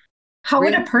grains. How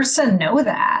would a person know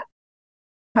that?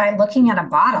 By looking at a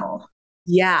bottle?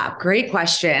 Yeah, great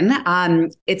question.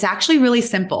 It's actually really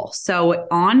simple. So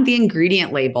on the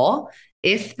ingredient label,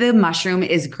 if the mushroom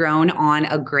is grown on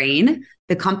a grain,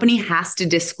 the company has to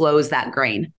disclose that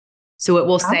grain. So it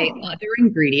will say other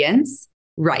ingredients,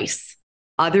 rice,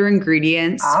 other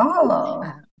ingredients,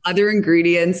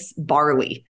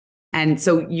 barley. And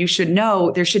so you should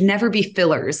know there should never be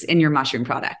fillers in your mushroom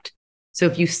product. So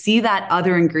if you see that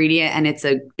other ingredient and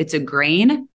it's a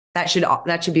grain, that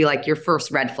should be like your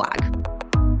first red flag.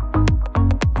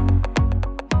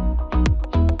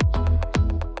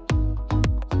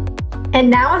 And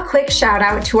now a quick shout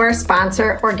out to our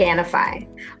sponsor, Organifi.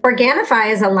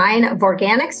 Organifi is a line of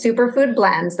organic superfood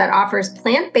blends that offers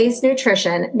plant-based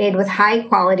nutrition made with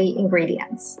high-quality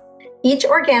ingredients. Each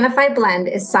Organifi blend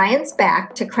is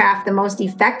science-backed to craft the most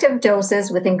effective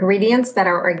doses with ingredients that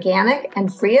are organic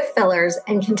and free of fillers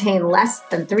and contain less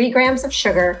than 3 grams of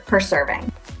sugar per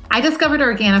serving. I discovered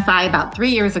Organifi about 3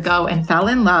 years ago and fell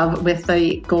in love with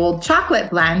the gold chocolate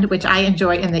blend, which I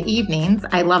enjoy in the evenings.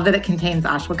 I love that it contains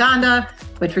ashwagandha,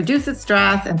 which reduces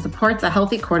stress and supports a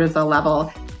healthy cortisol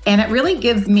level. And it really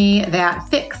gives me that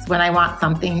fix when I want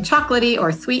something chocolatey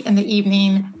or sweet in the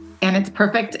evening. And it's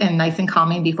perfect and nice and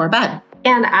calming before bed.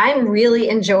 And I'm really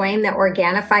enjoying the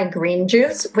Organifi green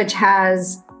juice, which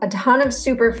has a ton of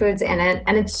superfoods in it.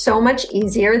 And it's so much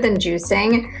easier than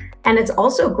juicing. And it's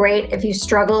also great if you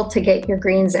struggle to get your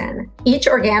greens in. Each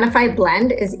Organifi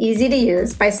blend is easy to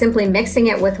use by simply mixing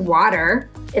it with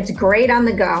water. It's great on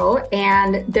the go,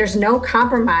 and there's no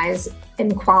compromise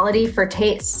in quality for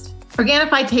taste.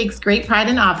 Organifi takes great pride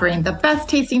in offering the best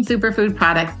tasting superfood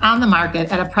products on the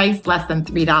market at a price less than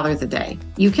 $3 a day.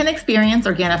 You can experience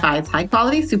Organifi's high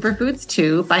quality superfoods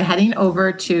too by heading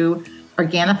over to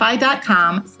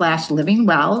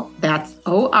Organifi.com/livingwell. That's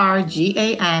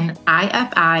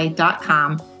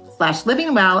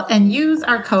Organifi.com/livingwell and use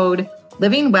our code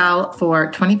livingwell for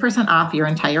 20% off your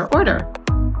entire order.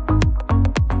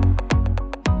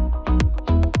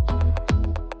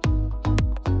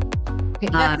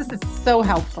 This is so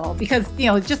helpful because,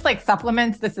 just like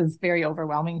supplements, this is very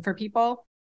overwhelming for people.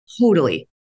 Totally.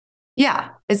 Yeah.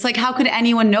 It's like, how could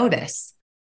anyone know this?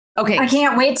 Okay. I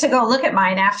can't wait to go look at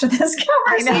mine after this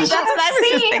conversation. That's what I was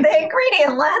just thinking. The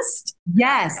ingredient list.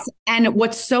 Yes. And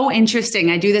what's so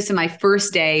interesting, I do this in my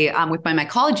first day with my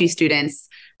mycology students,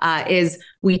 is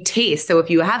we taste. So if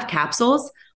you have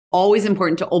capsules, always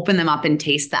important to open them up and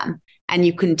taste them. And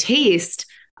you can taste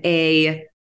a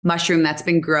mushroom that's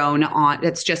been grown on,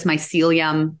 that's just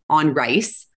mycelium on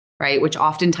rice, right? Which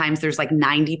oftentimes there's like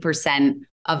 90%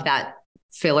 of that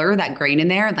filler, that grain in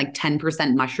there, and like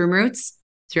 10% mushroom roots.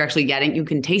 So you're actually you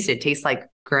can taste it. It tastes like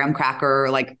graham cracker or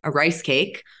like a rice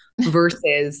cake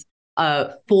versus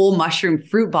a full mushroom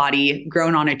fruit body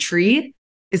grown on a tree.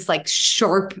 It's like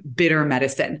sharp, bitter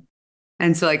medicine.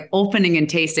 And so like opening and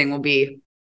tasting will be,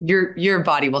 your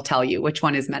body will tell you which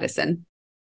one is medicine.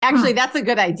 Actually, that's a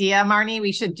good idea, Marnie.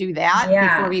 We should do that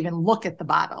before we even look at the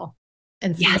bottle.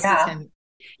 And see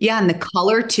Yeah. And the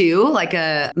color too, like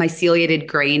a myceliated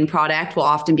grain product will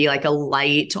often be like a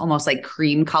light, almost like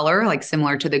cream color, like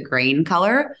similar to the grain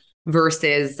color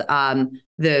versus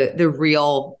the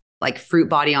real like fruit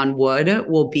body on wood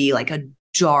will be like a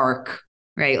dark,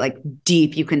 right? Like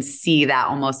deep. You can see that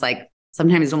almost like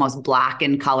sometimes almost black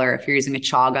in color if you're using a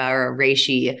chaga or a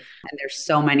reishi. And there's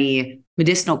so many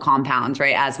medicinal compounds,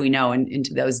 right? As we know,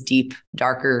 into those deep,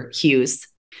 darker hues.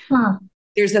 Huh.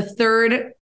 There's a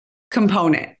third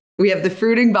component. We have the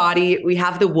fruiting body, we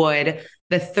have the wood.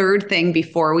 The third thing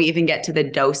before we even get to the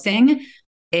dosing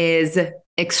is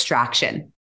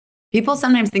extraction. People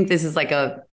sometimes think this is like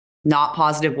a not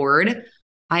positive word.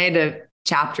 I had a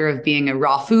chapter of being a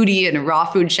raw foodie and a raw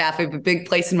food chef. I have a big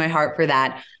place in my heart for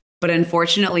that. But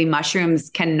unfortunately, mushrooms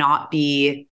cannot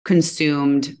be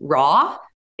consumed raw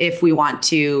if we want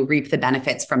to reap the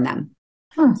benefits from them.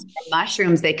 So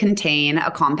mushrooms, they contain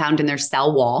a compound in their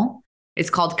cell wall.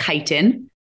 It's called chitin.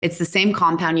 It's the same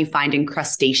compound you find in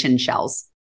crustacean shells.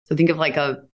 So think of like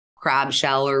a crab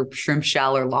shell or shrimp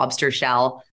shell or lobster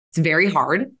shell. It's very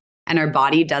hard and our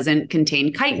body doesn't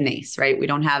contain chitinase, right? We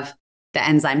don't have the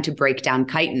enzyme to break down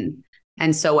chitin.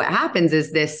 And so what happens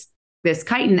is this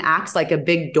chitin acts like a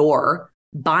big door,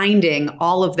 binding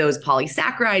all of those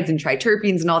polysaccharides and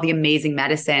triterpenes and all the amazing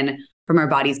medicine from our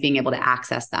bodies being able to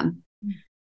access them.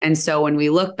 And so when we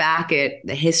look back at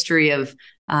the history of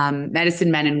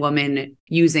medicine men and women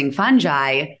using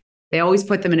fungi, they always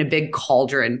put them in a big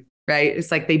cauldron, right?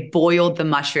 It's like they boiled the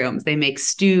mushrooms. They make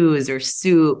stews or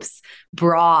soups,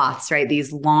 broths, right?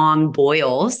 These long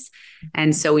boils.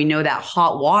 And so we know that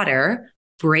hot water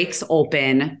breaks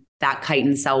open that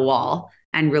chitin cell wall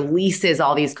and releases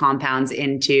all these compounds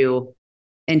into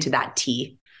that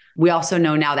tea. We also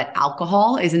know now that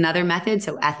alcohol is another method.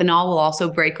 So ethanol will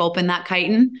also break open that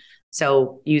chitin.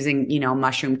 So using,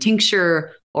 mushroom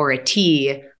tincture or a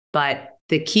tea, but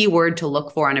the key word to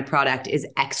look for on a product is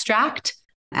extract.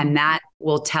 And that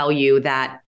will tell you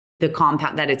that the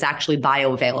compound, that it's actually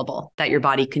bioavailable, that your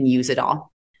body can use it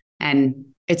all. And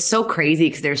it's so crazy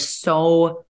because there's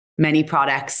so many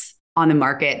products on the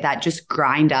market that just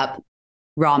grind up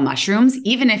raw mushrooms.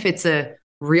 Even if it's a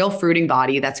real fruiting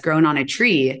body that's grown on a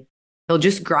tree, they'll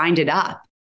just grind it up.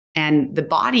 And the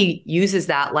body uses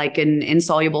that like an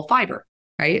insoluble fiber,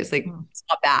 right? It's like, it's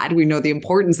not bad. We know the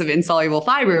importance of insoluble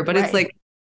fiber, but it's like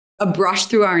a brush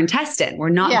through our intestine. We're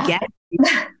not getting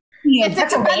it's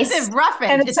expensive roughage.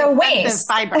 And it's a waste.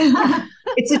 Fiber.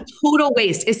 It's a total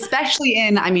waste, especially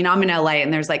I'm in LA,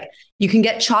 and there's like, you can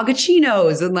get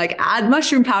chagachinos and like add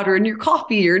mushroom powder in your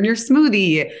coffee or in your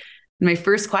smoothie. And my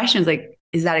first question is like,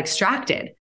 is that extracted?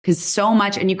 Because so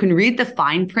much, and you can read the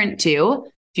fine print too.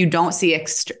 If you don't see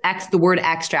the word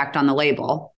extract on the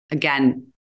label,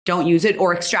 again, don't use it,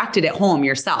 or extract it at home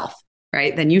yourself,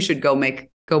 right? Then you should go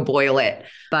boil it.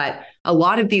 But a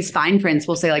lot of these fine prints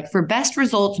will say like, for best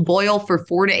results, boil for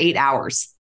 4 to 8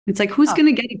 hours. It's like, who's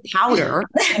going to get a powder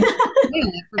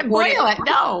and boil it?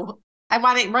 No, I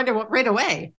want it right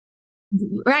away.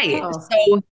 Right.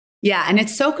 So yeah. And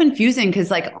it's so confusing because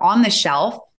like on the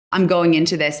shelf, I'm going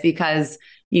into this because,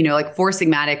 like for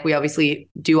Sigmatic, we obviously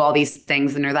do all these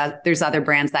things, and there's other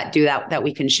brands that do that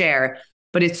we can share.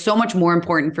 But it's so much more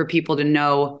important for people to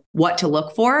know what to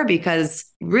look for, because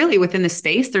really within the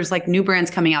space, there's like new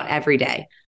brands coming out every day.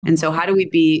 And so how do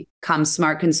we become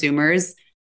smart consumers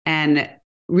and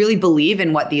really believe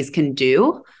in what these can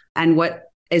do? And what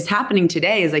is happening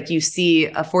today is like, you see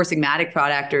a Four Sigmatic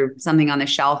product or something on the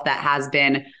shelf that has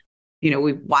been,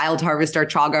 we wild harvest our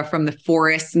chaga from the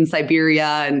forests in Siberia,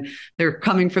 and they're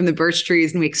coming from the birch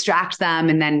trees, and we extract them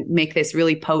and then make this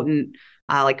really potent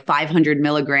like 500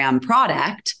 milligram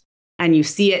product. And you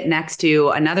see it next to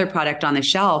another product on the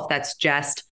shelf that's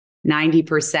just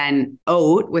 90%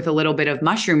 oat with a little bit of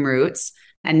mushroom roots.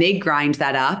 And they grind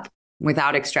that up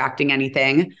without extracting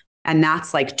anything. And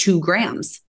that's like 2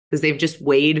 grams because they've just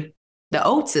weighed the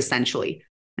oats essentially.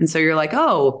 And so you're like,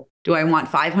 oh, do I want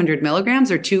 500 milligrams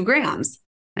or 2 grams?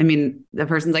 I mean, the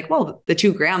person's like, well, the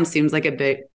 2 grams seems like a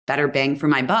bit better bang for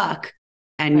my buck.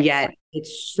 And yet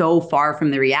it's so far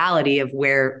from the reality of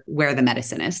where the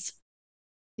medicine is.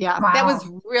 Yeah, wow. That was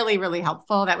really, really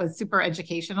helpful. That was super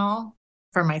educational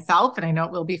for myself. And I know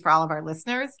it will be for all of our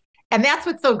listeners. And that's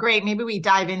what's so great. Maybe we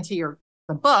dive into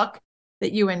the book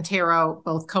that you and Taro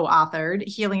both co-authored,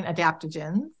 Healing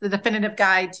Adaptogens, the definitive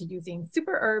guide to using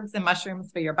super herbs and mushrooms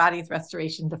for your body's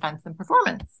restoration, defense, and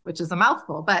performance, which is a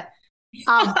mouthful. But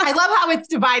I love how it's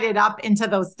divided up into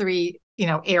those 3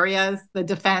 areas: the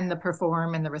defend, the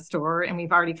perform, and the restore. And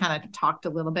we've already kind of talked a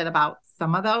little bit about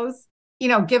some of those.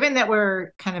 Given that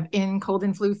we're kind of in cold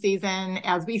and flu season,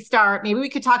 as we start, maybe we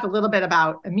could talk a little bit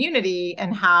about immunity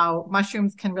and how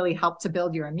mushrooms can really help to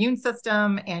build your immune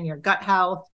system and your gut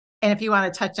health. And if you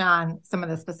want to touch on some of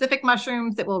the specific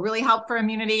mushrooms that will really help for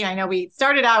immunity. I know we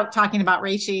started out talking about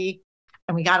reishi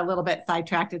and we got a little bit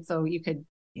sidetracked. So you could,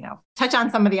 touch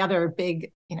on some of the other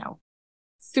big,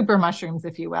 super mushrooms,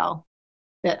 if you will,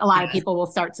 that a lot of people will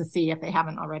start to see if they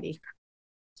haven't already.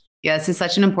 Yeah, this is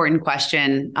such an important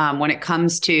question when it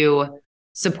comes to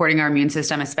supporting our immune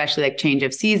system, especially like change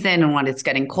of season and when it's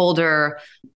getting colder.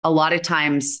 A lot of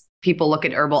times people look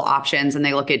at herbal options and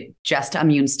they look at just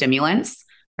immune stimulants,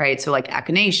 right? So like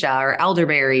echinacea or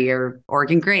elderberry or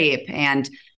Oregon grape. And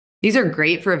these are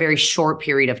great for a very short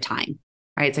period of time,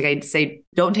 right? It's like I'd say,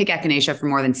 don't take echinacea for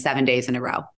more than 7 days in a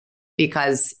row,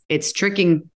 because it's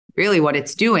tricking. Really what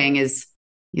it's doing is,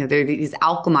 there are these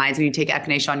alkalides. When you take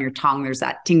echinacea on your tongue, there's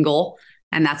that tingle.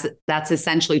 And that's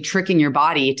essentially tricking your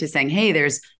body to saying, hey,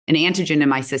 there's an antigen in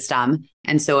my system.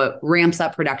 And so it ramps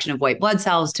up production of white blood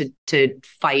cells to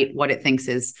fight what it thinks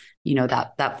is,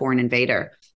 that foreign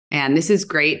invader. And this is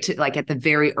great to like at the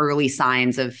very early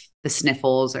signs of the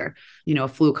sniffles or, a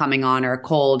flu coming on or a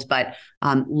cold. But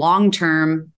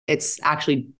long-term, it's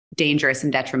actually dangerous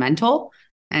and detrimental.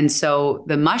 And so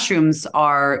the mushrooms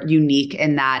are unique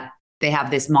in that they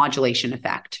have this modulation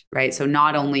effect, right? So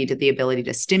not only do the ability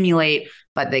to stimulate,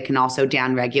 but they can also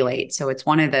downregulate. So it's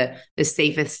one of the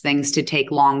safest things to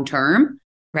take long-term,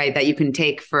 right? That you can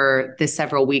take for the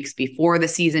several weeks before the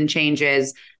season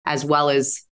changes, as well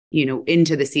as,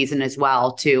 into the season as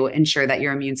well, to ensure that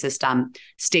your immune system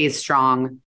stays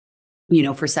strong,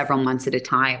 for several months at a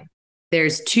time.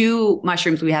 There's 2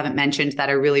 mushrooms we haven't mentioned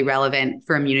that are really relevant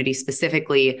for immunity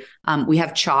specifically. We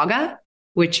have chaga,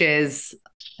 which is,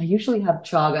 I usually have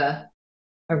chaga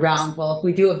around. Well, if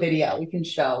we do a video, we can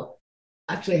show.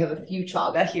 Actually, I have a few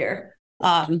chaga here.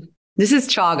 This is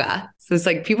chaga. So it's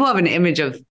like people have an image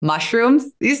of mushrooms.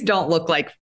 These don't look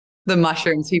like the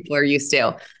mushrooms people are used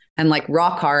to. And like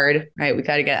rock hard, right? We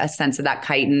got to get a sense of that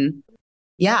chitin.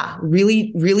 Yeah,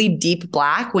 really, really deep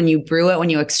black. When you brew it, when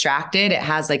you extract it, it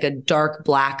has like a dark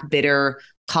black, bitter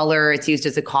color. It's used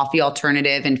as a coffee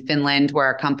alternative in Finland, where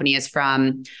our company is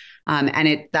from.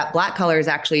 And that black color is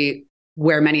actually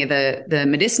where many of the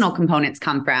medicinal components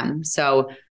come from.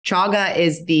 So Chaga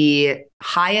is the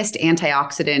highest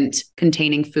antioxidant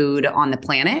containing food on the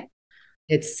planet.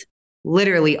 It's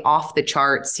literally off the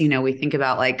charts. We think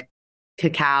about like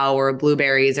cacao or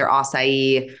blueberries or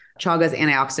acai. Chaga's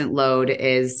antioxidant load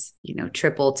is,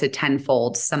 triple to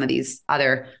tenfold some of these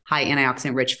other high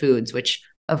antioxidant rich foods, which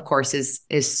of course is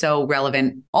so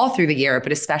relevant all through the year,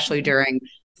 but especially during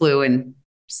flu and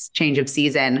change of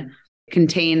season. It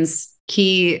contains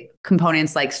key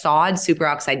components like SOD,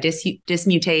 superoxide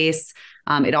dismutase.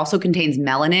 It also contains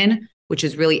melanin, which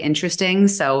is really interesting.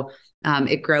 So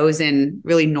it grows in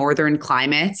really northern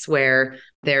climates where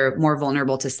they're more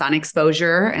vulnerable to sun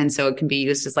exposure. And so it can be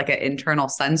used as like an internal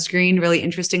sunscreen, really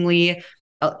interestingly.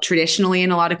 Traditionally, in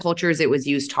a lot of cultures, it was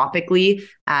used topically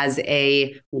as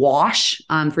a wash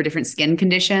for different skin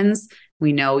conditions.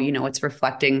 We know, it's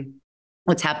reflecting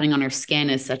what's happening on our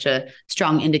skin is such a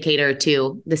strong indicator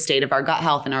to the state of our gut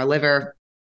health and our liver.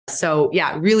 So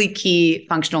yeah, really key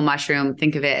functional mushroom.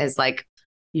 Think of it as like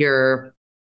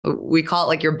we call it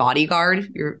like your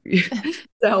bodyguard.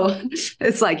 So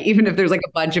it's like, even if there's like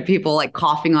a bunch of people like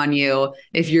coughing on you,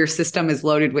 if your system is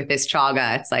loaded with this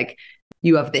chaga, it's like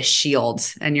you have this shield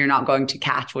and you're not going to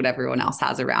catch what everyone else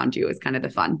has around you. Is kind of the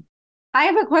fun. I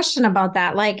have a question about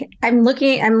that. Like I'm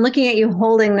looking at you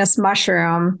holding this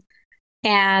mushroom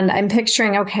and I'm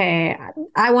picturing, okay,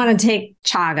 I want to take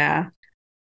chaga.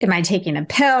 Am I taking a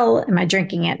pill? Am I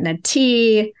drinking it in a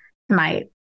tea? Am I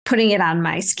putting it on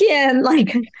my skin?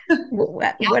 Like,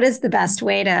 what is the best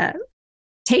way to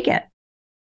take it?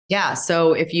 Yeah.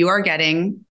 So if you are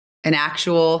getting an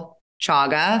actual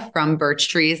chaga from birch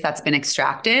trees that's been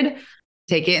extracted,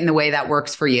 take it in the way that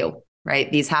works for you,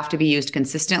 right? These have to be used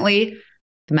consistently.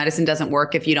 The medicine doesn't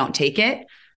work if you don't take it.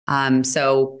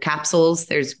 So capsules,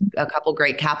 there's a couple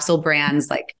great capsule brands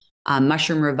like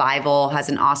Mushroom Revival has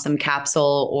an awesome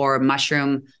capsule, or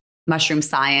Mushroom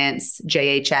Science,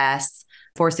 JHS.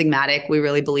 For Sigmatic, we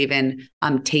really believe in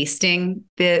tasting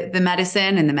the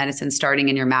medicine and the medicine starting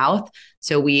in your mouth.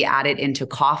 So we add it into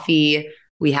coffee.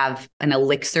 We have an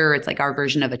elixir. It's like our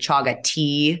version of a chaga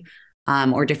tea,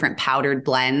 or different powdered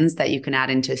blends that you can add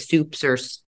into soups or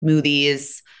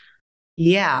smoothies.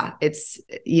 Yeah, it's,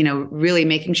 really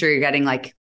making sure you're getting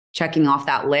like checking off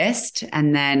that list.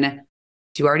 And then,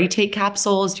 do you already take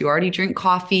capsules? Do you already drink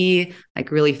coffee?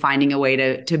 Like really finding a way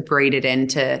to braid it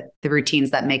into the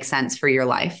routines that make sense for your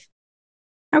life.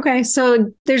 Okay.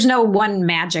 So there's no one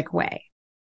magic way.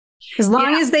 As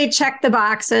long as they check the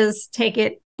boxes, take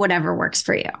it, whatever works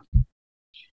for you.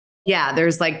 Yeah,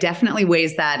 there's like definitely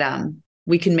ways that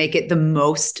we can make it the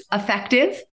most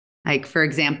effective. Like, for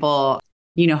example,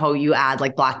 how you add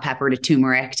like black pepper to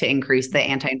turmeric to increase the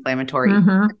anti-inflammatory.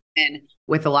 Mm-hmm. And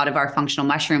with a lot of our functional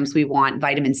mushrooms, we want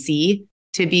vitamin C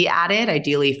to be added,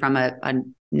 ideally from a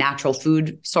natural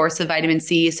food source of vitamin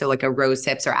C. So like a rose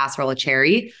hips or acerola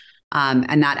cherry.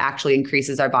 And that actually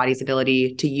increases our body's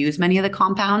ability to use many of the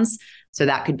compounds. So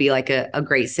that could be like a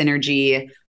great synergy.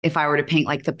 If I were to paint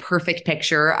like the perfect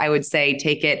picture, I would say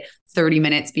take it 30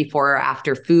 minutes before or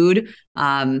after food,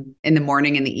 in the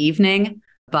morning and the evening.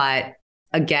 But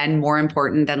again, more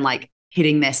important than like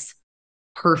hitting this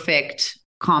perfect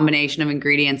combination of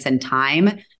ingredients and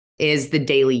time is the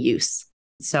daily use.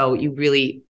 So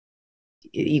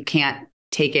you can't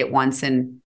take it once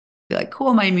and be like,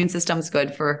 cool, my immune system's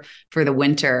good for the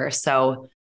winter. So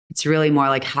it's really more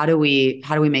like, how do we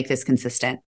make this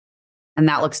consistent? And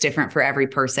that looks different for every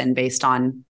person based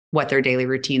on what their daily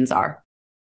routines are.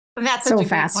 And that's so such a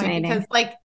fascinating. Because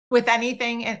like with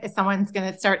anything, if someone's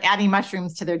going to start adding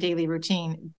mushrooms to their daily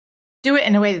routine, do it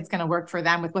in a way that's going to work for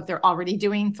them with what they're already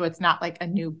doing. So it's not like a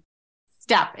new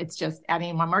step. It's just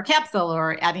adding one more capsule,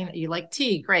 or adding, you like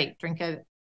tea, great, drink it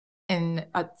in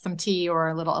some tea or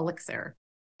a little elixir.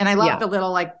 And I love the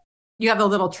little, like, you have the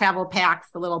little travel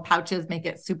packs, the little pouches, make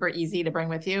it super easy to bring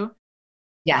with you.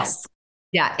 Yes.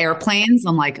 Yeah. Airplanes.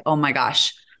 I'm like, oh my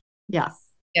gosh. Yes.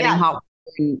 Getting hot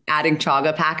and adding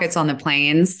chaga packets on the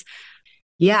planes.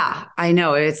 Yeah, I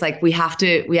know. It's like, we have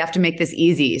to make this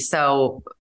easy. So,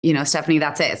 Stephanie,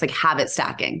 that's it. It's like habit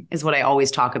stacking is what I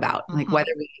always talk about. Mm-hmm. Like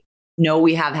whether we know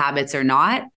we have habits or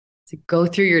not, to go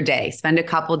through your day, spend a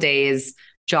couple days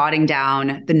jotting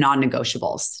down the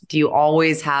non-negotiables. Do you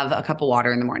always have a cup of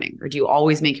water in the morning? Or do you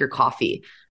always make your coffee?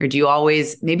 Or do you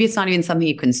always, maybe it's not even something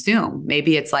you consume.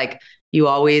 Maybe it's like you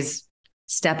always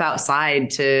step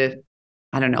outside to,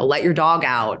 I don't know, let your dog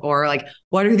out, or like,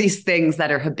 what are these things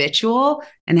that are habitual,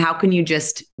 and how can you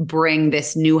just bring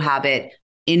this new habit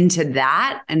into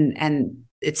that? And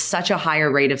it's such a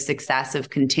higher rate of success of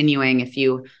continuing if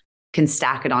you can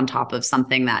stack it on top of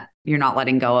something that you're not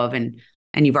letting go of and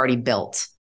you've already built.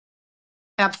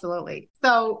 Absolutely.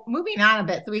 So moving on a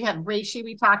bit. So we had reishi,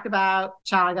 we talked about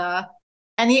chaga.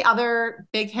 Any other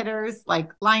big hitters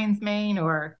like lion's mane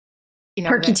or,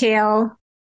 turkey tail?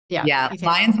 Yeah.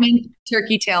 Lion's mane,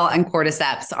 turkey tail, and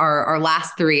cordyceps are our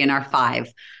last three in our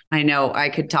five. I know I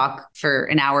could talk for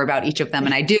an hour about each of them,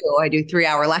 and I do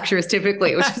 3-hour lectures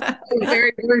typically, which is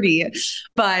very wordy.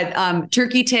 But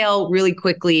turkey tail really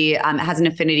quickly has an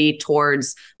affinity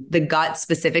towards the gut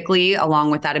specifically,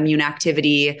 along with that immune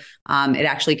activity. It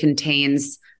actually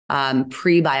contains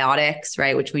prebiotics,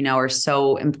 right, which we know are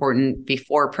so important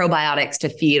before probiotics to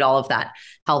feed all of that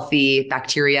healthy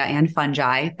bacteria and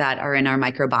fungi that are in our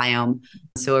microbiome.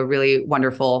 So a really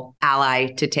wonderful ally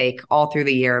to take all through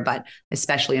the year, but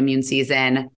especially immune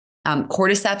season.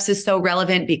 Cordyceps is so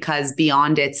relevant because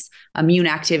beyond its immune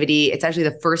activity, it's actually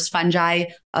the first fungi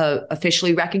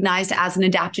officially recognized as an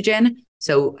adaptogen.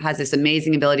 So has this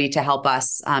amazing ability to help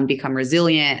us become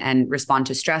resilient and respond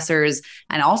to stressors,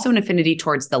 and also an affinity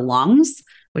towards the lungs,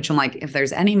 which I'm like, if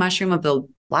there's any mushroom of the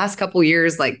last couple of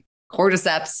years, like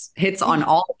cordyceps hits on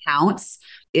all accounts.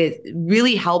 It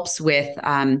really helps with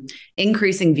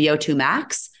increasing VO2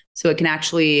 max. So it can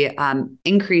actually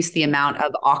increase the amount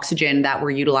of oxygen that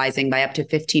we're utilizing by up to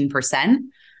 15%,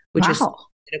 which is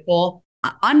critical.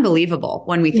 Unbelievable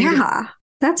when we think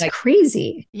that's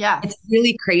crazy. Yeah. It's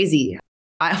really crazy.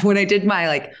 When I did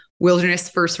my wilderness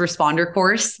first responder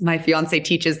course, my fiance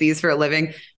teaches these for a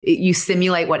living. You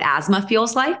simulate what asthma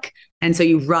feels like. And so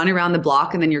you run around the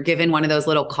block and then you're given one of those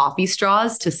little coffee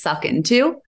straws to suck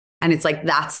into. And it's like,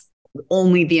 that's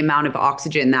only the amount of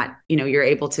oxygen that, you're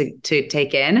able to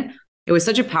take in. It was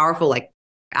such a powerful,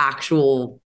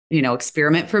 actual,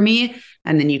 experiment for me.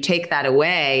 And then you take that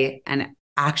away and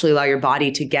actually allow your body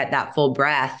to get that full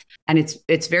breath. And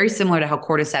it's very similar to how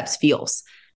cordyceps feels.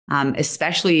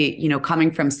 Especially,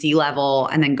 coming from sea level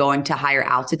and then going to higher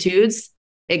altitudes,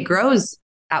 it grows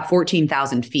at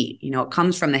 14,000 feet. It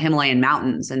comes from the Himalayan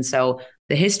mountains. And so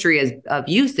the history of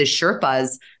use is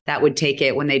Sherpas that would take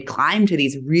it when they'd climb to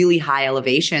these really high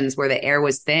elevations where the air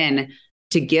was thin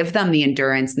to give them the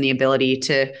endurance and the ability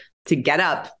to get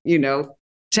up,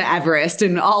 to Everest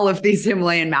and all of these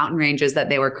Himalayan mountain ranges that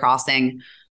they were crossing.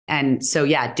 And so,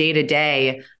 day to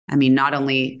day, not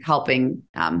only helping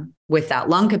with that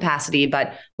lung capacity,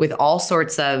 but with all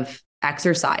sorts of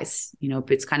exercise.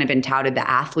 It's kind of been touted the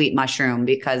athlete mushroom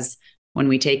because when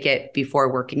we take it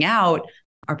before working out,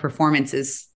 our performance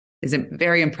is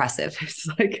very impressive. It's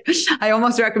like, I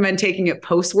almost recommend taking it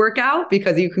post-workout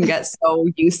because you can get so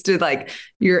used to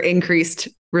your increased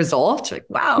result.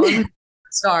 Wow, I'm a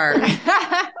star.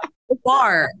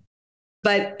 Bar.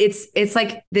 But it's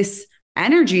like this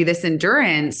energy, this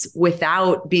endurance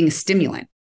without being a stimulant,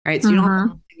 right? So you don't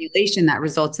have stimulation that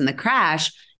results in the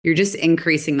crash. You're just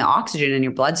increasing the oxygen in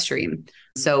your bloodstream.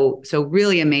 So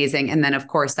really amazing. And then of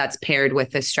course that's paired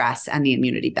with the stress and the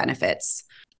immunity benefits.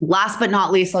 Last but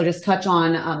not least, I'll just touch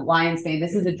on lion's mane.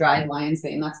 This is a dried lion's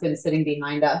mane that's been sitting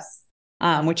behind us,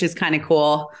 which is kind of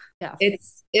cool. Yeah.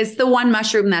 It's the one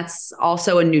mushroom that's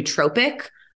also a nootropic.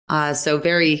 So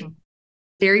very,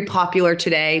 very popular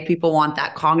today. People want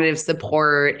that cognitive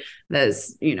support,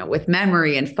 with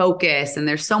memory and focus. And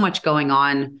there's so much going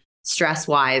on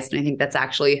stress-wise. And I think that's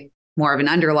actually more of an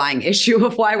underlying issue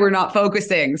of why we're not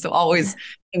focusing. So always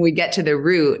can we get to the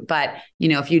root. But,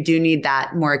 if you do need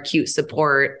that more acute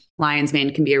support, lion's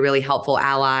mane can be a really helpful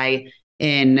ally.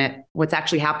 In what's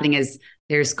actually happening is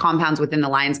there's compounds within the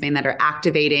lion's mane that are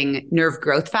activating nerve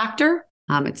growth factor.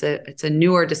 It's a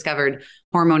newer discovered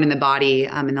hormone in the body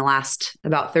in the last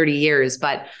about 30 years,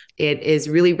 but it is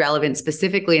really relevant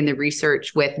specifically in the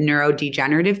research with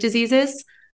neurodegenerative diseases.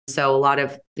 So a lot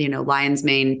of, lion's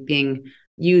mane being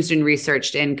used and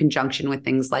researched in conjunction with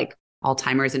things like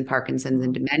Alzheimer's and Parkinson's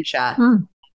and dementia,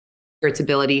 for its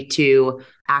ability to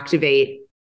activate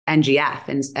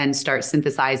NGF and start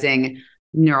synthesizing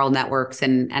neural networks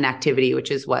and activity,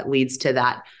 which is what leads to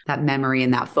that memory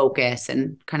and that focus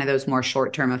and kind of those more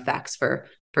short-term effects for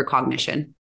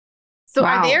cognition. So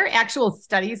Are there actual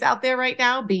studies out there right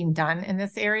now being done in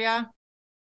this area,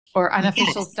 or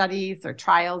unofficial studies or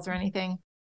trials or anything?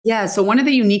 Yeah. So one of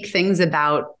the unique things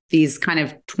about these kind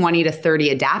of 20 to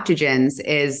 30 adaptogens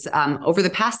is over the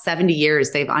past 70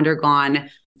 years, they've undergone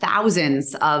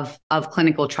thousands of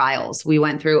clinical trials. We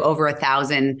went through over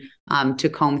 1,000 to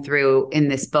comb through in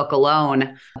this book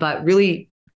alone, but really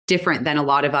different than a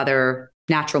lot of other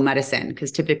natural medicine,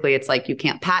 because typically it's like you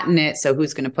can't patent it. So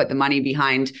who's going to put the money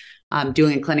behind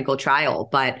doing a clinical trial?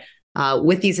 But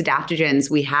with these adaptogens,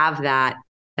 we have that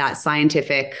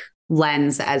scientific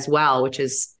lens as well, which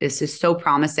is just so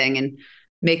promising and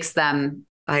makes them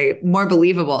more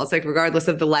believable. It's like, regardless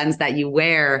of the lens that you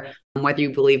wear, whether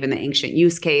you believe in the ancient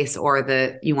use case or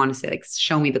you want to say, like,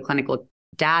 show me the clinical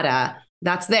data,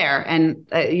 that's there. And,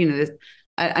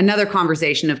 another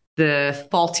conversation of the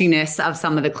faultiness of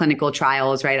some of the clinical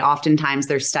trials, right? Oftentimes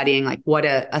they're studying like what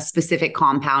a specific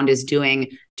compound is doing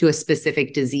to a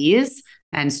specific disease.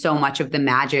 And so much of the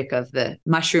magic of the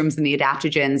mushrooms and the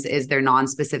adaptogens is their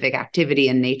non-specific activity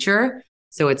in nature.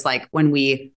 So it's like when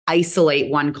we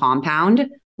isolate one compound,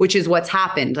 which is what's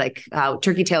happened, like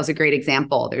turkey tail is a great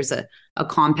example. There's a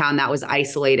compound that was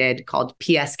isolated called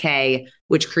PSK,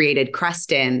 which created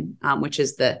Crestin, which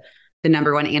is the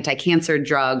number one anti-cancer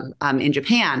drug in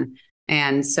Japan.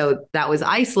 And so that was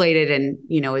isolated and,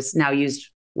 is now used,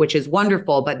 which is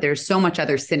wonderful, but there's so much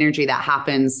other synergy that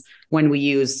happens when we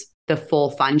use the full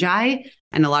fungi.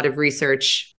 And a lot of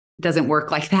research doesn't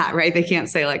work like that, right? They can't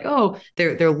say like, oh,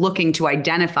 they're looking to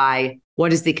identify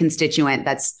what is the constituent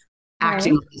that's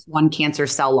acting on this one cancer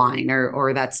cell line,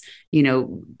 or that's,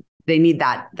 they need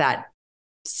that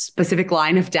specific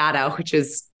line of data, which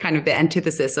is kind of the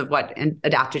antithesis of what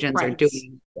adaptogens are doing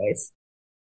these days.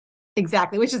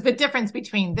 Exactly, which is the difference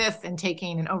between this and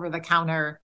taking an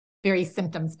over-the-counter, very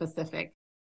symptom-specific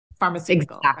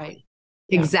pharmaceutical, right?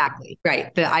 Exactly,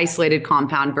 right. The isolated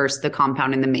compound versus the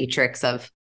compound in the matrix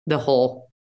of the whole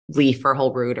leaf or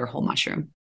whole root or whole mushroom.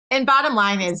 And bottom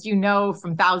line is,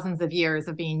 from thousands of years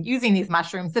of using these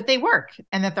mushrooms that they work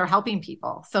and that they're helping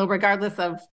people. So regardless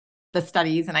of the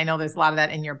studies, and I know there's a lot of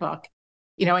that in your book,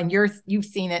 and you've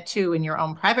seen it too in your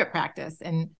own private practice.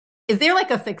 And is there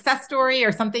like a success story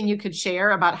or something you could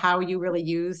share about how you really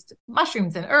used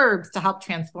mushrooms and herbs to help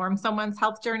transform someone's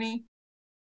health journey?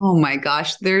 Oh my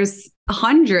gosh, there's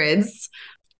hundreds.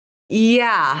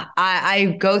 Yeah,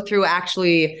 I go through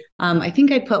actually, I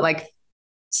think I put like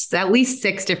at least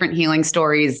 6 different healing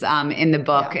stories in the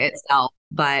book itself,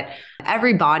 but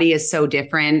every body is so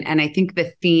different. And I think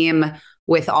the theme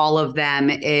with all of them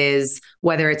is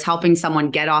whether it's helping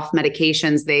someone get off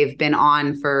medications they've been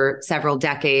on for several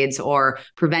decades or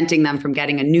preventing them from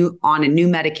getting a new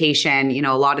medication.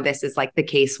 A lot of this is like the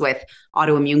case with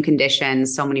autoimmune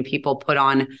conditions. So many people put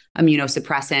on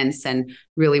immunosuppressants and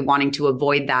really wanting to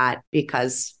avoid that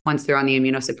because once they're on the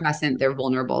immunosuppressant, they're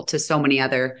vulnerable to so many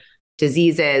other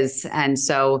diseases. And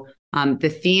so the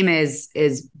theme is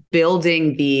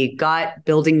building the gut,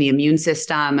 building the immune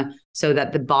system so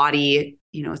that the body,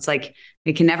 it's like,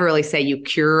 we can never really say you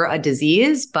cure a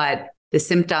disease, but the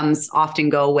symptoms often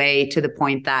go away to the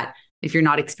point that if you're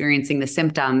not experiencing the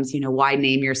symptoms, why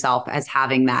name yourself as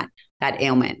having that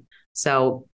ailment?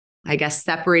 So I guess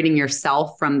separating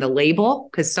yourself from the label,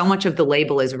 because so much of the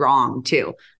label is wrong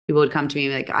too. People would come to me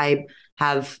like, I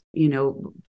have,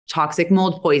 toxic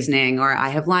mold poisoning, or I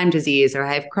have Lyme disease, or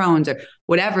I have Crohn's, or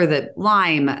whatever the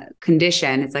Lyme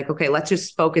condition. It's like, okay, let's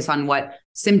just focus on what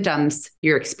symptoms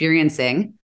you're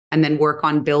experiencing and then work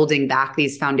on building back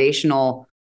these foundational,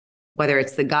 whether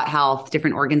it's the gut health,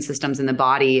 different organ systems in the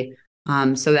body,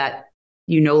 so that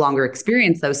you no longer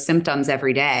experience those symptoms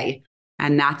every day.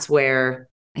 And that's where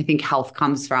I think health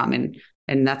comes from.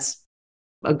 And that's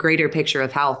a greater picture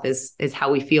of health is how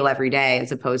we feel every day,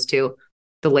 as opposed to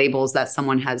the labels that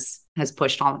someone has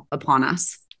pushed upon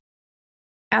us.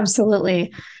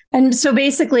 Absolutely. And so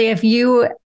basically, if you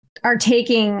are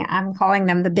taking, I'm calling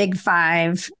them the big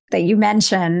 5 that you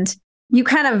mentioned, you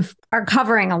kind of are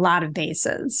covering a lot of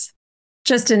bases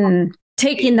just in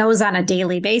taking those on a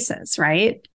daily basis,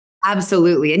 right?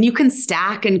 Absolutely. And you can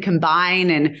stack and combine,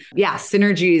 and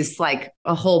synergy is like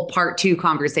a whole part 2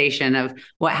 conversation of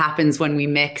what happens when we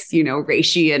mix,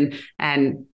 reishi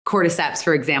and cordyceps,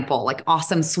 for example, like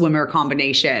awesome swimmer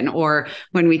combination, or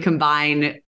when we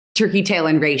combine turkey tail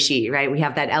and reishi, right? We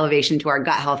have that elevation to our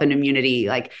gut health and immunity.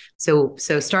 Like, so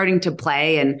starting to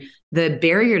play, and the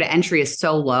barrier to entry is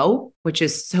so low, which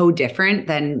is so different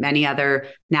than many other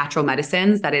natural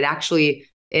medicines, that it actually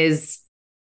is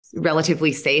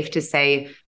relatively safe to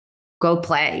say, go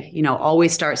play,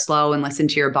 always start slow and listen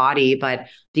to your body. But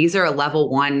these are a level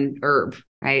 1 herb,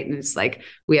 right? And it's like,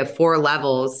 we have 4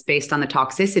 levels based on the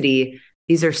toxicity.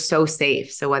 These are so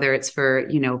safe. So whether it's for,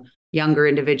 younger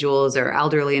individuals or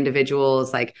elderly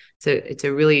individuals, like, so it's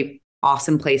a really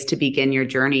awesome place to begin your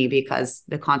journey because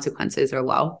the consequences are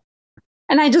low.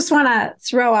 And I just want to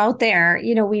throw out there,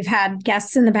 we've had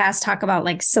guests in the past talk about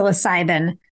like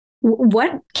psilocybin.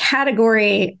 What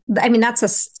category? I mean,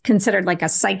 that's considered like a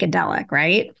psychedelic,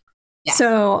 right? Yes.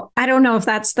 So I don't know if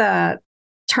that's the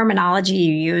terminology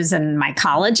you use in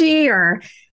mycology,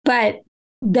 but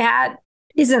that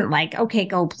isn't like, okay,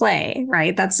 go play,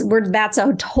 right? That's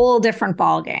a whole different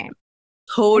ball game.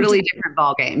 Totally different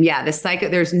ballgame. Yeah.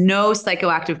 There's no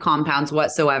psychoactive compounds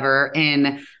whatsoever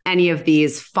in any of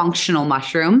these functional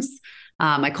mushrooms.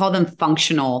 I call them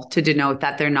functional to denote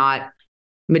that they're not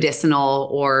medicinal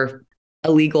or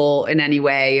illegal in any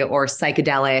way or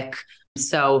psychedelic.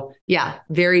 So yeah,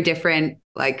 very different.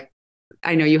 Like,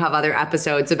 I know you have other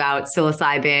episodes about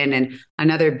psilocybin and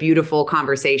another beautiful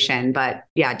conversation, but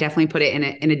yeah, definitely put it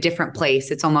in a different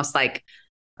place. It's almost like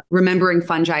remembering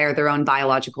fungi are their own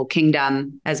biological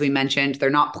kingdom. As we mentioned, they're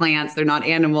not plants, they're not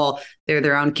animal, they're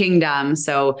their own kingdom.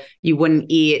 So you wouldn't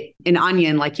eat an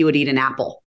onion like you would eat an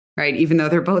apple, right? Even though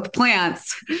they're both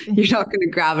plants, you're not going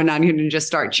to grab an onion and just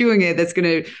start chewing it. That's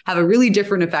going to have a really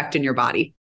different effect in your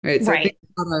body, right? So I think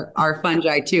our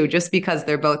fungi too, just because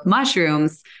they're both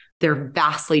mushrooms, they're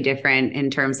vastly different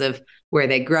in terms of where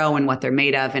they grow and what they're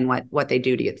made of and what they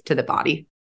do to the body.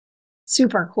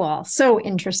 Super cool. So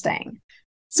interesting.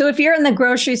 So if you're in the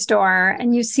grocery store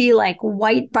and you see like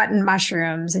white button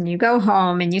mushrooms and you go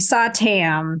home and you saute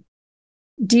them,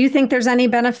 do you think there's any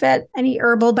benefit, any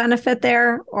herbal benefit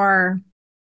there? Or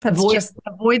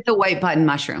avoid the white button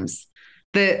mushrooms.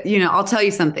 I'll tell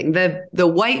you something, the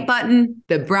white button,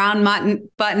 the brown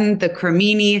button, the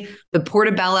cremini, the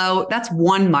portobello, that's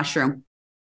one mushroom.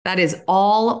 That is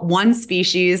all one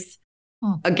species,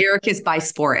 Agaricus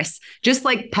bisporus. Just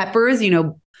like peppers,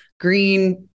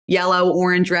 green, yellow,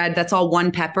 orange, red, that's all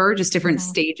one pepper, just different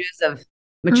stages of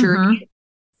maturity.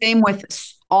 Same with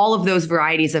all of those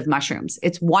varieties of mushrooms.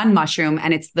 It's one mushroom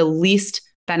and it's the least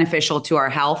beneficial to our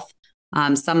health.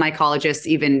 Some mycologists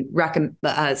even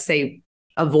say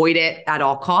avoid it at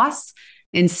all costs.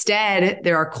 Instead,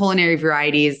 there are culinary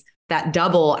varieties that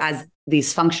double as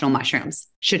these functional mushrooms.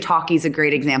 Shiitake is a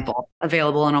great example,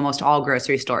 available in almost all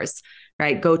grocery stores,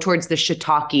 right? Go towards the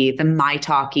shiitake, the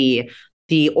maitake,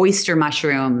 the oyster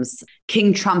mushrooms,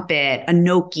 king trumpet,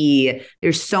 enoki.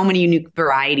 There's so many unique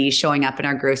varieties showing up in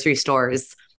our grocery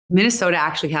stores. Minnesota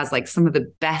actually has like some of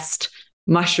the best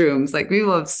mushrooms. Like we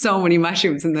love so many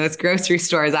mushrooms in those grocery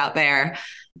stores out there,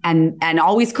 and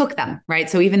always cook them, right?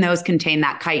 So even those contain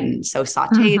that chitin. So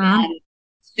sauteed them,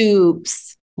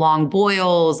 soups, long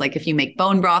boils, like if you make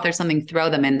bone broth or something, throw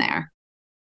them in there.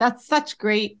 That's such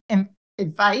great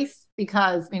advice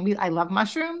because I love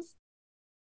mushrooms.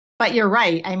 But you're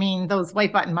right. I mean, those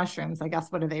white button mushrooms, I guess,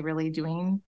 what are they really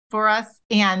doing for us?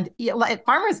 And at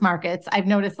farmers markets, I've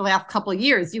noticed the last couple of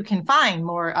years, you can find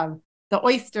more of the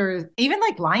oysters, even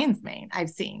like lion's mane, I've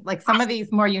seen. Like some of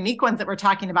these more unique ones that we're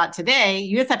talking about today,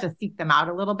 you just have to seek them out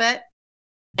a little bit.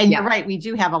 And you're right, we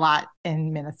do have a lot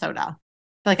in Minnesota.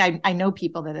 Like I know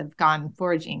people that have gone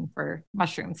foraging for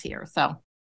mushrooms here. So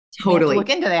totally look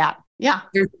into that. Yeah.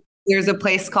 There's a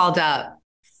place called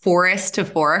Forest to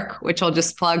Fork, which I'll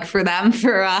just plug for them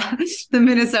for the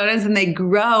Minnesotans, and they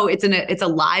grow. It's a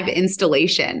live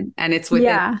installation, and it's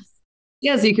within.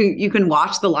 Yeah, so you can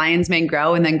watch the lion's mane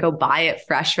grow and then go buy it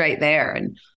fresh right there.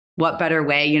 And what better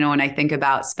way, when I think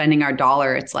about spending our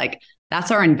dollar, it's like that's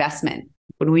our investment.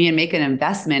 When we make an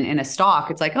investment in a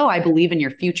stock, it's like, oh, I believe in your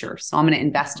future, so I'm going to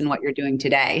invest in what you're doing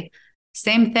today.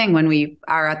 Same thing when we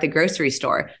are at the grocery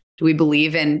store. Do we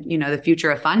believe in the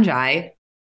future of fungi?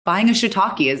 Buying a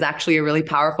shiitake is actually a really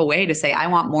powerful way to say, I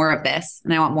want more of this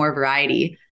and I want more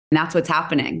variety. And that's what's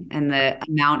happening. And the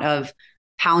amount of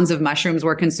pounds of mushrooms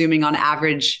we're consuming on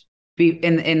average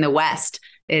in the West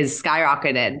is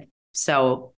skyrocketed.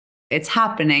 So it's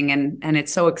happening and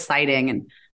it's so exciting, and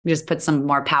just put some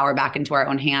more power back into our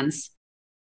own hands.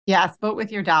 Yes, vote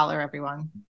with your dollar, everyone.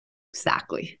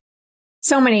 Exactly.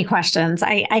 So many questions.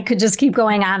 I could just keep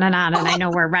going on, and I know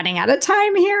we're running out of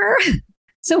time here.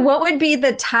 So what would be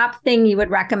the top thing you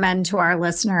would recommend to our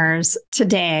listeners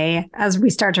today as we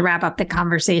start to wrap up the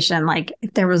conversation? Like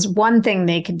if there was one thing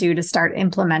they could do to start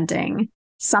implementing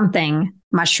something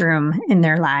mushroom in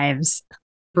their lives.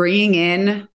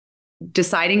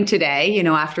 Deciding today,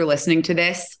 after listening to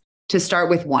this, to start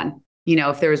with one.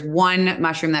 If there's one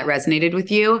mushroom that resonated with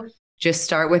you, just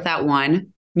start with that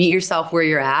one, meet yourself where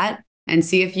you're at, and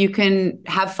see if you can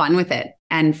have fun with it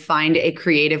and find a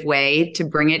creative way to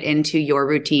bring it into your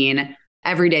routine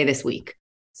every day this week.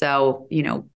 So,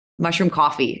 mushroom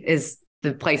coffee is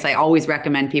the place I always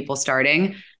recommend people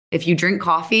starting. If you drink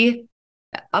coffee,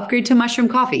 upgrade to mushroom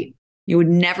coffee. You would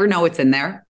never know what's in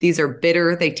there. These are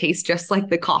bitter. They taste just like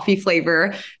the coffee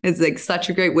flavor. It's like such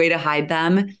a great way to hide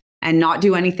them and not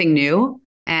do anything new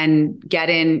and get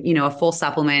in, a full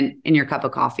supplement in your cup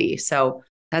of coffee. So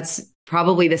that's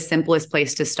probably the simplest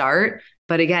place to start.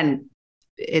 But again,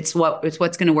 it's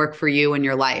what's going to work for you in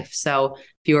your life. So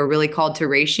if you are really called to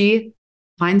reishi,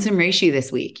 find some reishi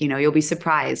this week. You'll be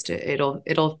surprised.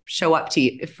 It'll show up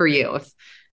for you.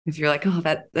 If you're like, oh,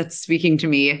 that's speaking to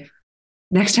me.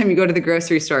 next time you go to the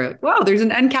grocery store, like, wow, there's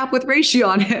an end cap with reishi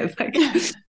on it. Like,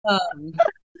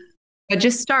 but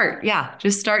just start. Yeah.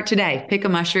 Just start today. Pick a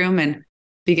mushroom and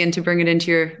begin to bring it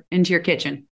into your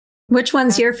kitchen. Which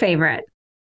one's your favorite?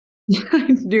 I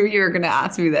knew you were going to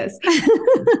ask me this.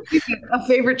 A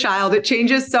favorite child. It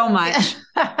changes so much.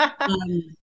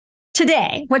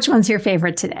 Today, which one's your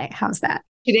favorite today? How's that?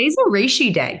 Today's a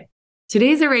reishi day.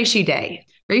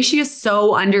 Reishi is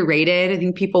so underrated. I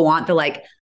think people want the like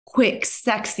quick,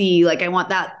 sexy, like I want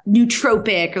that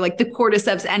nootropic or like the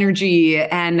cordyceps energy.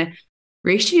 And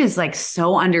reishi is like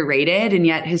so underrated. And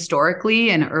yet historically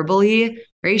and herbally,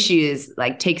 reishi is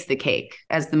like takes the cake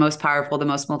as the most powerful, the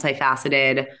most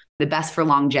multifaceted, the best for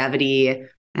longevity.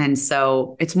 And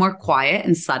so it's more quiet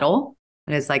and subtle.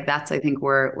 But it's like, that's, I think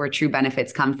where true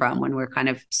benefits come from when we're kind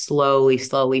of slowly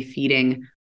feeding.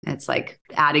 It's like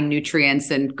adding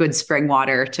nutrients and good spring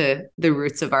water to the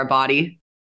roots of our body.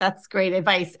 That's great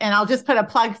advice. And I'll just put a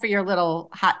plug for your little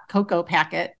hot cocoa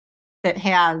packet that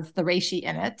has the reishi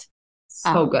in it.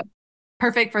 So good.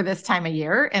 Perfect for this time of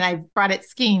year. And I brought it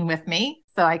skiing with me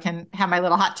so I can have my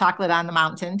little hot chocolate on the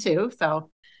mountain too. So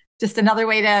just another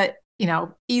way to,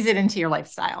 ease it into your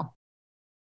lifestyle.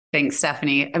 Thanks,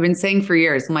 Stephanie. I've been saying for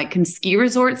years, I'm like, can ski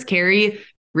resorts carry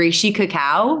reishi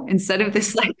cacao instead of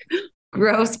this like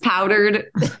gross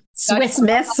powdered Swiss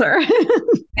Miss or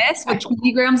Miss with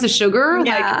 20 grams of sugar?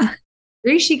 Yeah. Like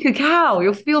reishi cacao,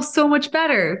 you'll feel so much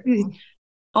better.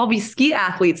 I'll be ski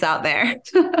athletes out there.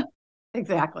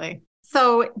 Exactly.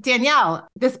 So Danielle,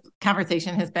 this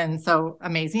conversation has been so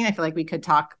amazing. I feel like we could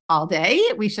talk all day.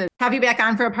 We should have you back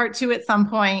on for a part 2 at some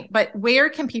point, but where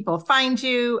can people find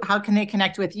you? How can they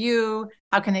connect with you?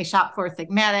 How can they shop for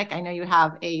Sigmatic? I know you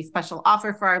have a special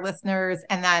offer for our listeners,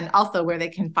 and then also where they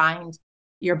can find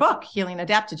your book, Healing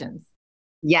Adaptogens.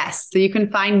 Yes. So you can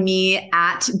find me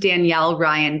at Danielle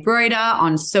Ryan Broida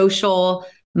on social.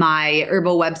 My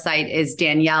herbal website is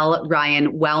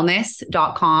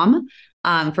danielleryanwellness.com.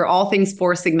 For all things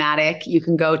For Sigmatic, you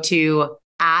can go to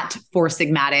 @For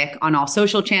Sigmatic on all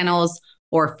social channels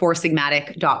or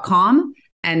forsigmatic.com.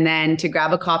 And then to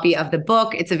grab a copy of the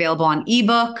book, it's available on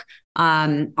ebook,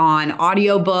 on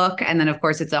audiobook. And then of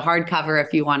course it's a hardcover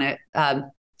if you want to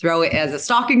throw it as a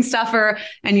stocking stuffer.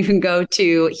 And you can go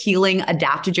to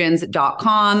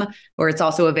healingadaptogens.com, where it's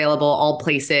also available all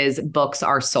places books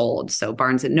are sold. So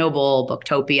Barnes & Noble,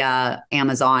 Booktopia,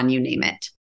 Amazon, you name it.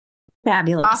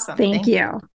 Fabulous. Awesome. Thank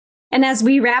you. And as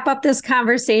we wrap up this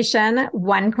conversation,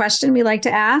 one question we like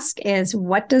to ask is,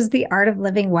 what does the art of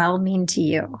living well mean to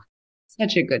you?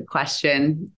 Such a good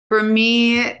question. For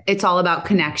me, it's all about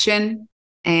connection.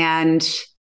 And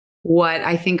what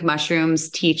I think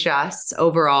mushrooms teach us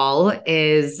overall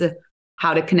is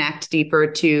how to connect deeper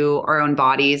to our own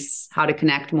bodies, how to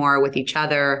connect more with each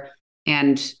other,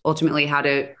 and ultimately how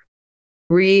to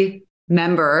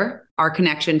remember our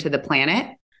connection to the planet.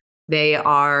 They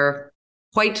are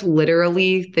quite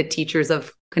literally the teachers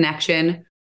of connection.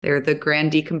 They're the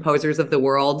grand decomposers of the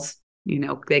world.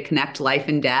 They connect life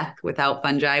and death. Without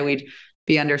fungi, we'd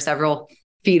be under several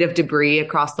feet of debris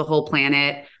across the whole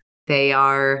planet. They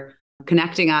are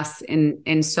connecting us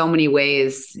in so many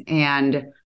ways. And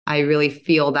I really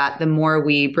feel that the more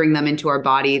we bring them into our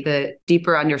body, the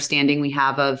deeper understanding we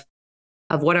have of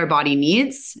what our body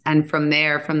needs. And from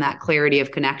there, from that clarity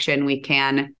of connection, we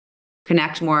can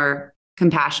connect more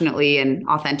compassionately and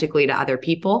authentically to other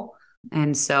people.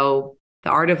 And so the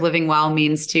art of living well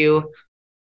means to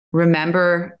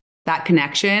remember that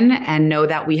connection and know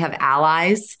that we have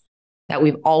allies, that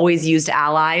we've always used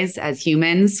allies as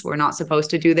humans. We're not supposed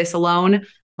to do this alone,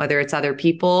 whether it's other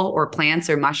people or plants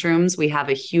or mushrooms. We have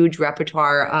a huge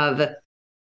repertoire of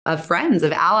friends,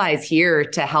 of allies here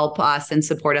to help us and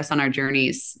support us on our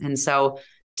journeys. And so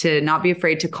to not be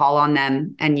afraid to call on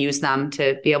them and use them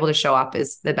to be able to show up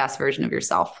as the best version of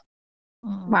yourself.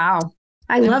 Wow.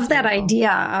 I love that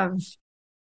idea of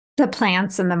the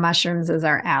plants and the mushrooms as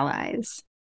our allies.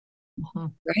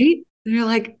 Right? They're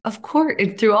like, of course,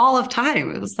 through all of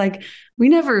time, it was like, we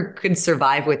never could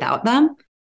survive without them.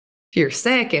 If you're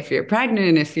sick, if you're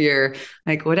pregnant, if you're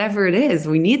like, whatever it is,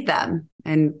 we need them.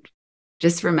 And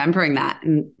just remembering that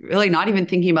and really not even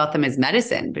thinking about them as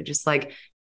medicine, but just like,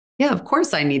 yeah, of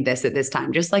course I need this at this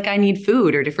time, just like I need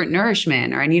food or different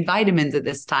nourishment, or I need vitamins at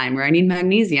this time, or I need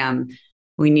magnesium.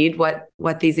 We need what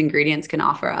these ingredients can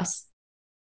offer us.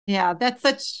 Yeah, that's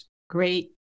such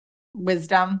great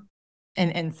wisdom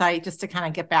and insight, just to kind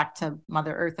of get back to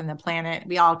Mother Earth and the planet.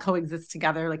 We all coexist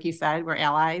together. Like you said, we're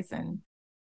allies. And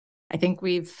I think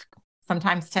we've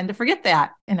sometimes tend to forget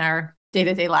that in our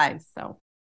day-to-day lives. So,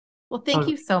 well, thank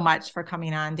you so much for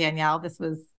coming on, Danielle. This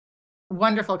was a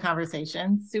wonderful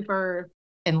conversation, super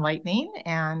enlightening,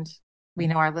 and we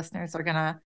know our listeners are going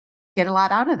to get a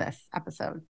lot out of this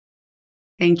episode.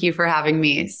 Thank you for having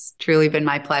me. It's truly been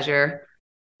my pleasure,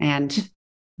 and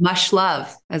much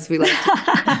love, as we like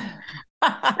to.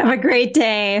 Have a great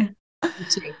day. You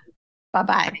too.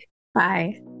 Bye-bye.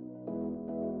 Bye.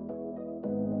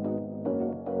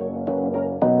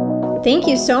 Thank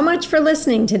you so much for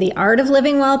listening to the Art of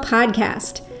Living Well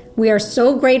podcast. We are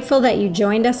so grateful that you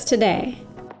joined us today.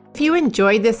 If you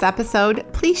enjoyed this episode,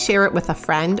 please share it with a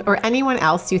friend or anyone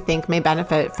else you think may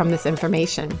benefit from this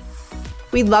information.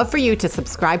 We'd love for you to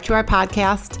subscribe to our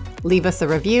podcast, leave us a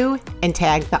review, and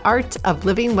tag the Art of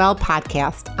Living Well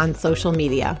podcast on social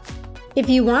media. If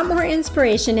you want more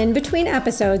inspiration in between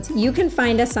episodes, you can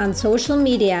find us on social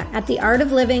media at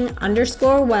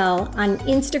theartofliving_well on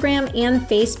Instagram and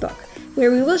Facebook,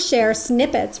 where we will share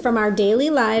snippets from our daily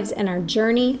lives and our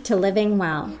journey to living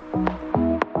well.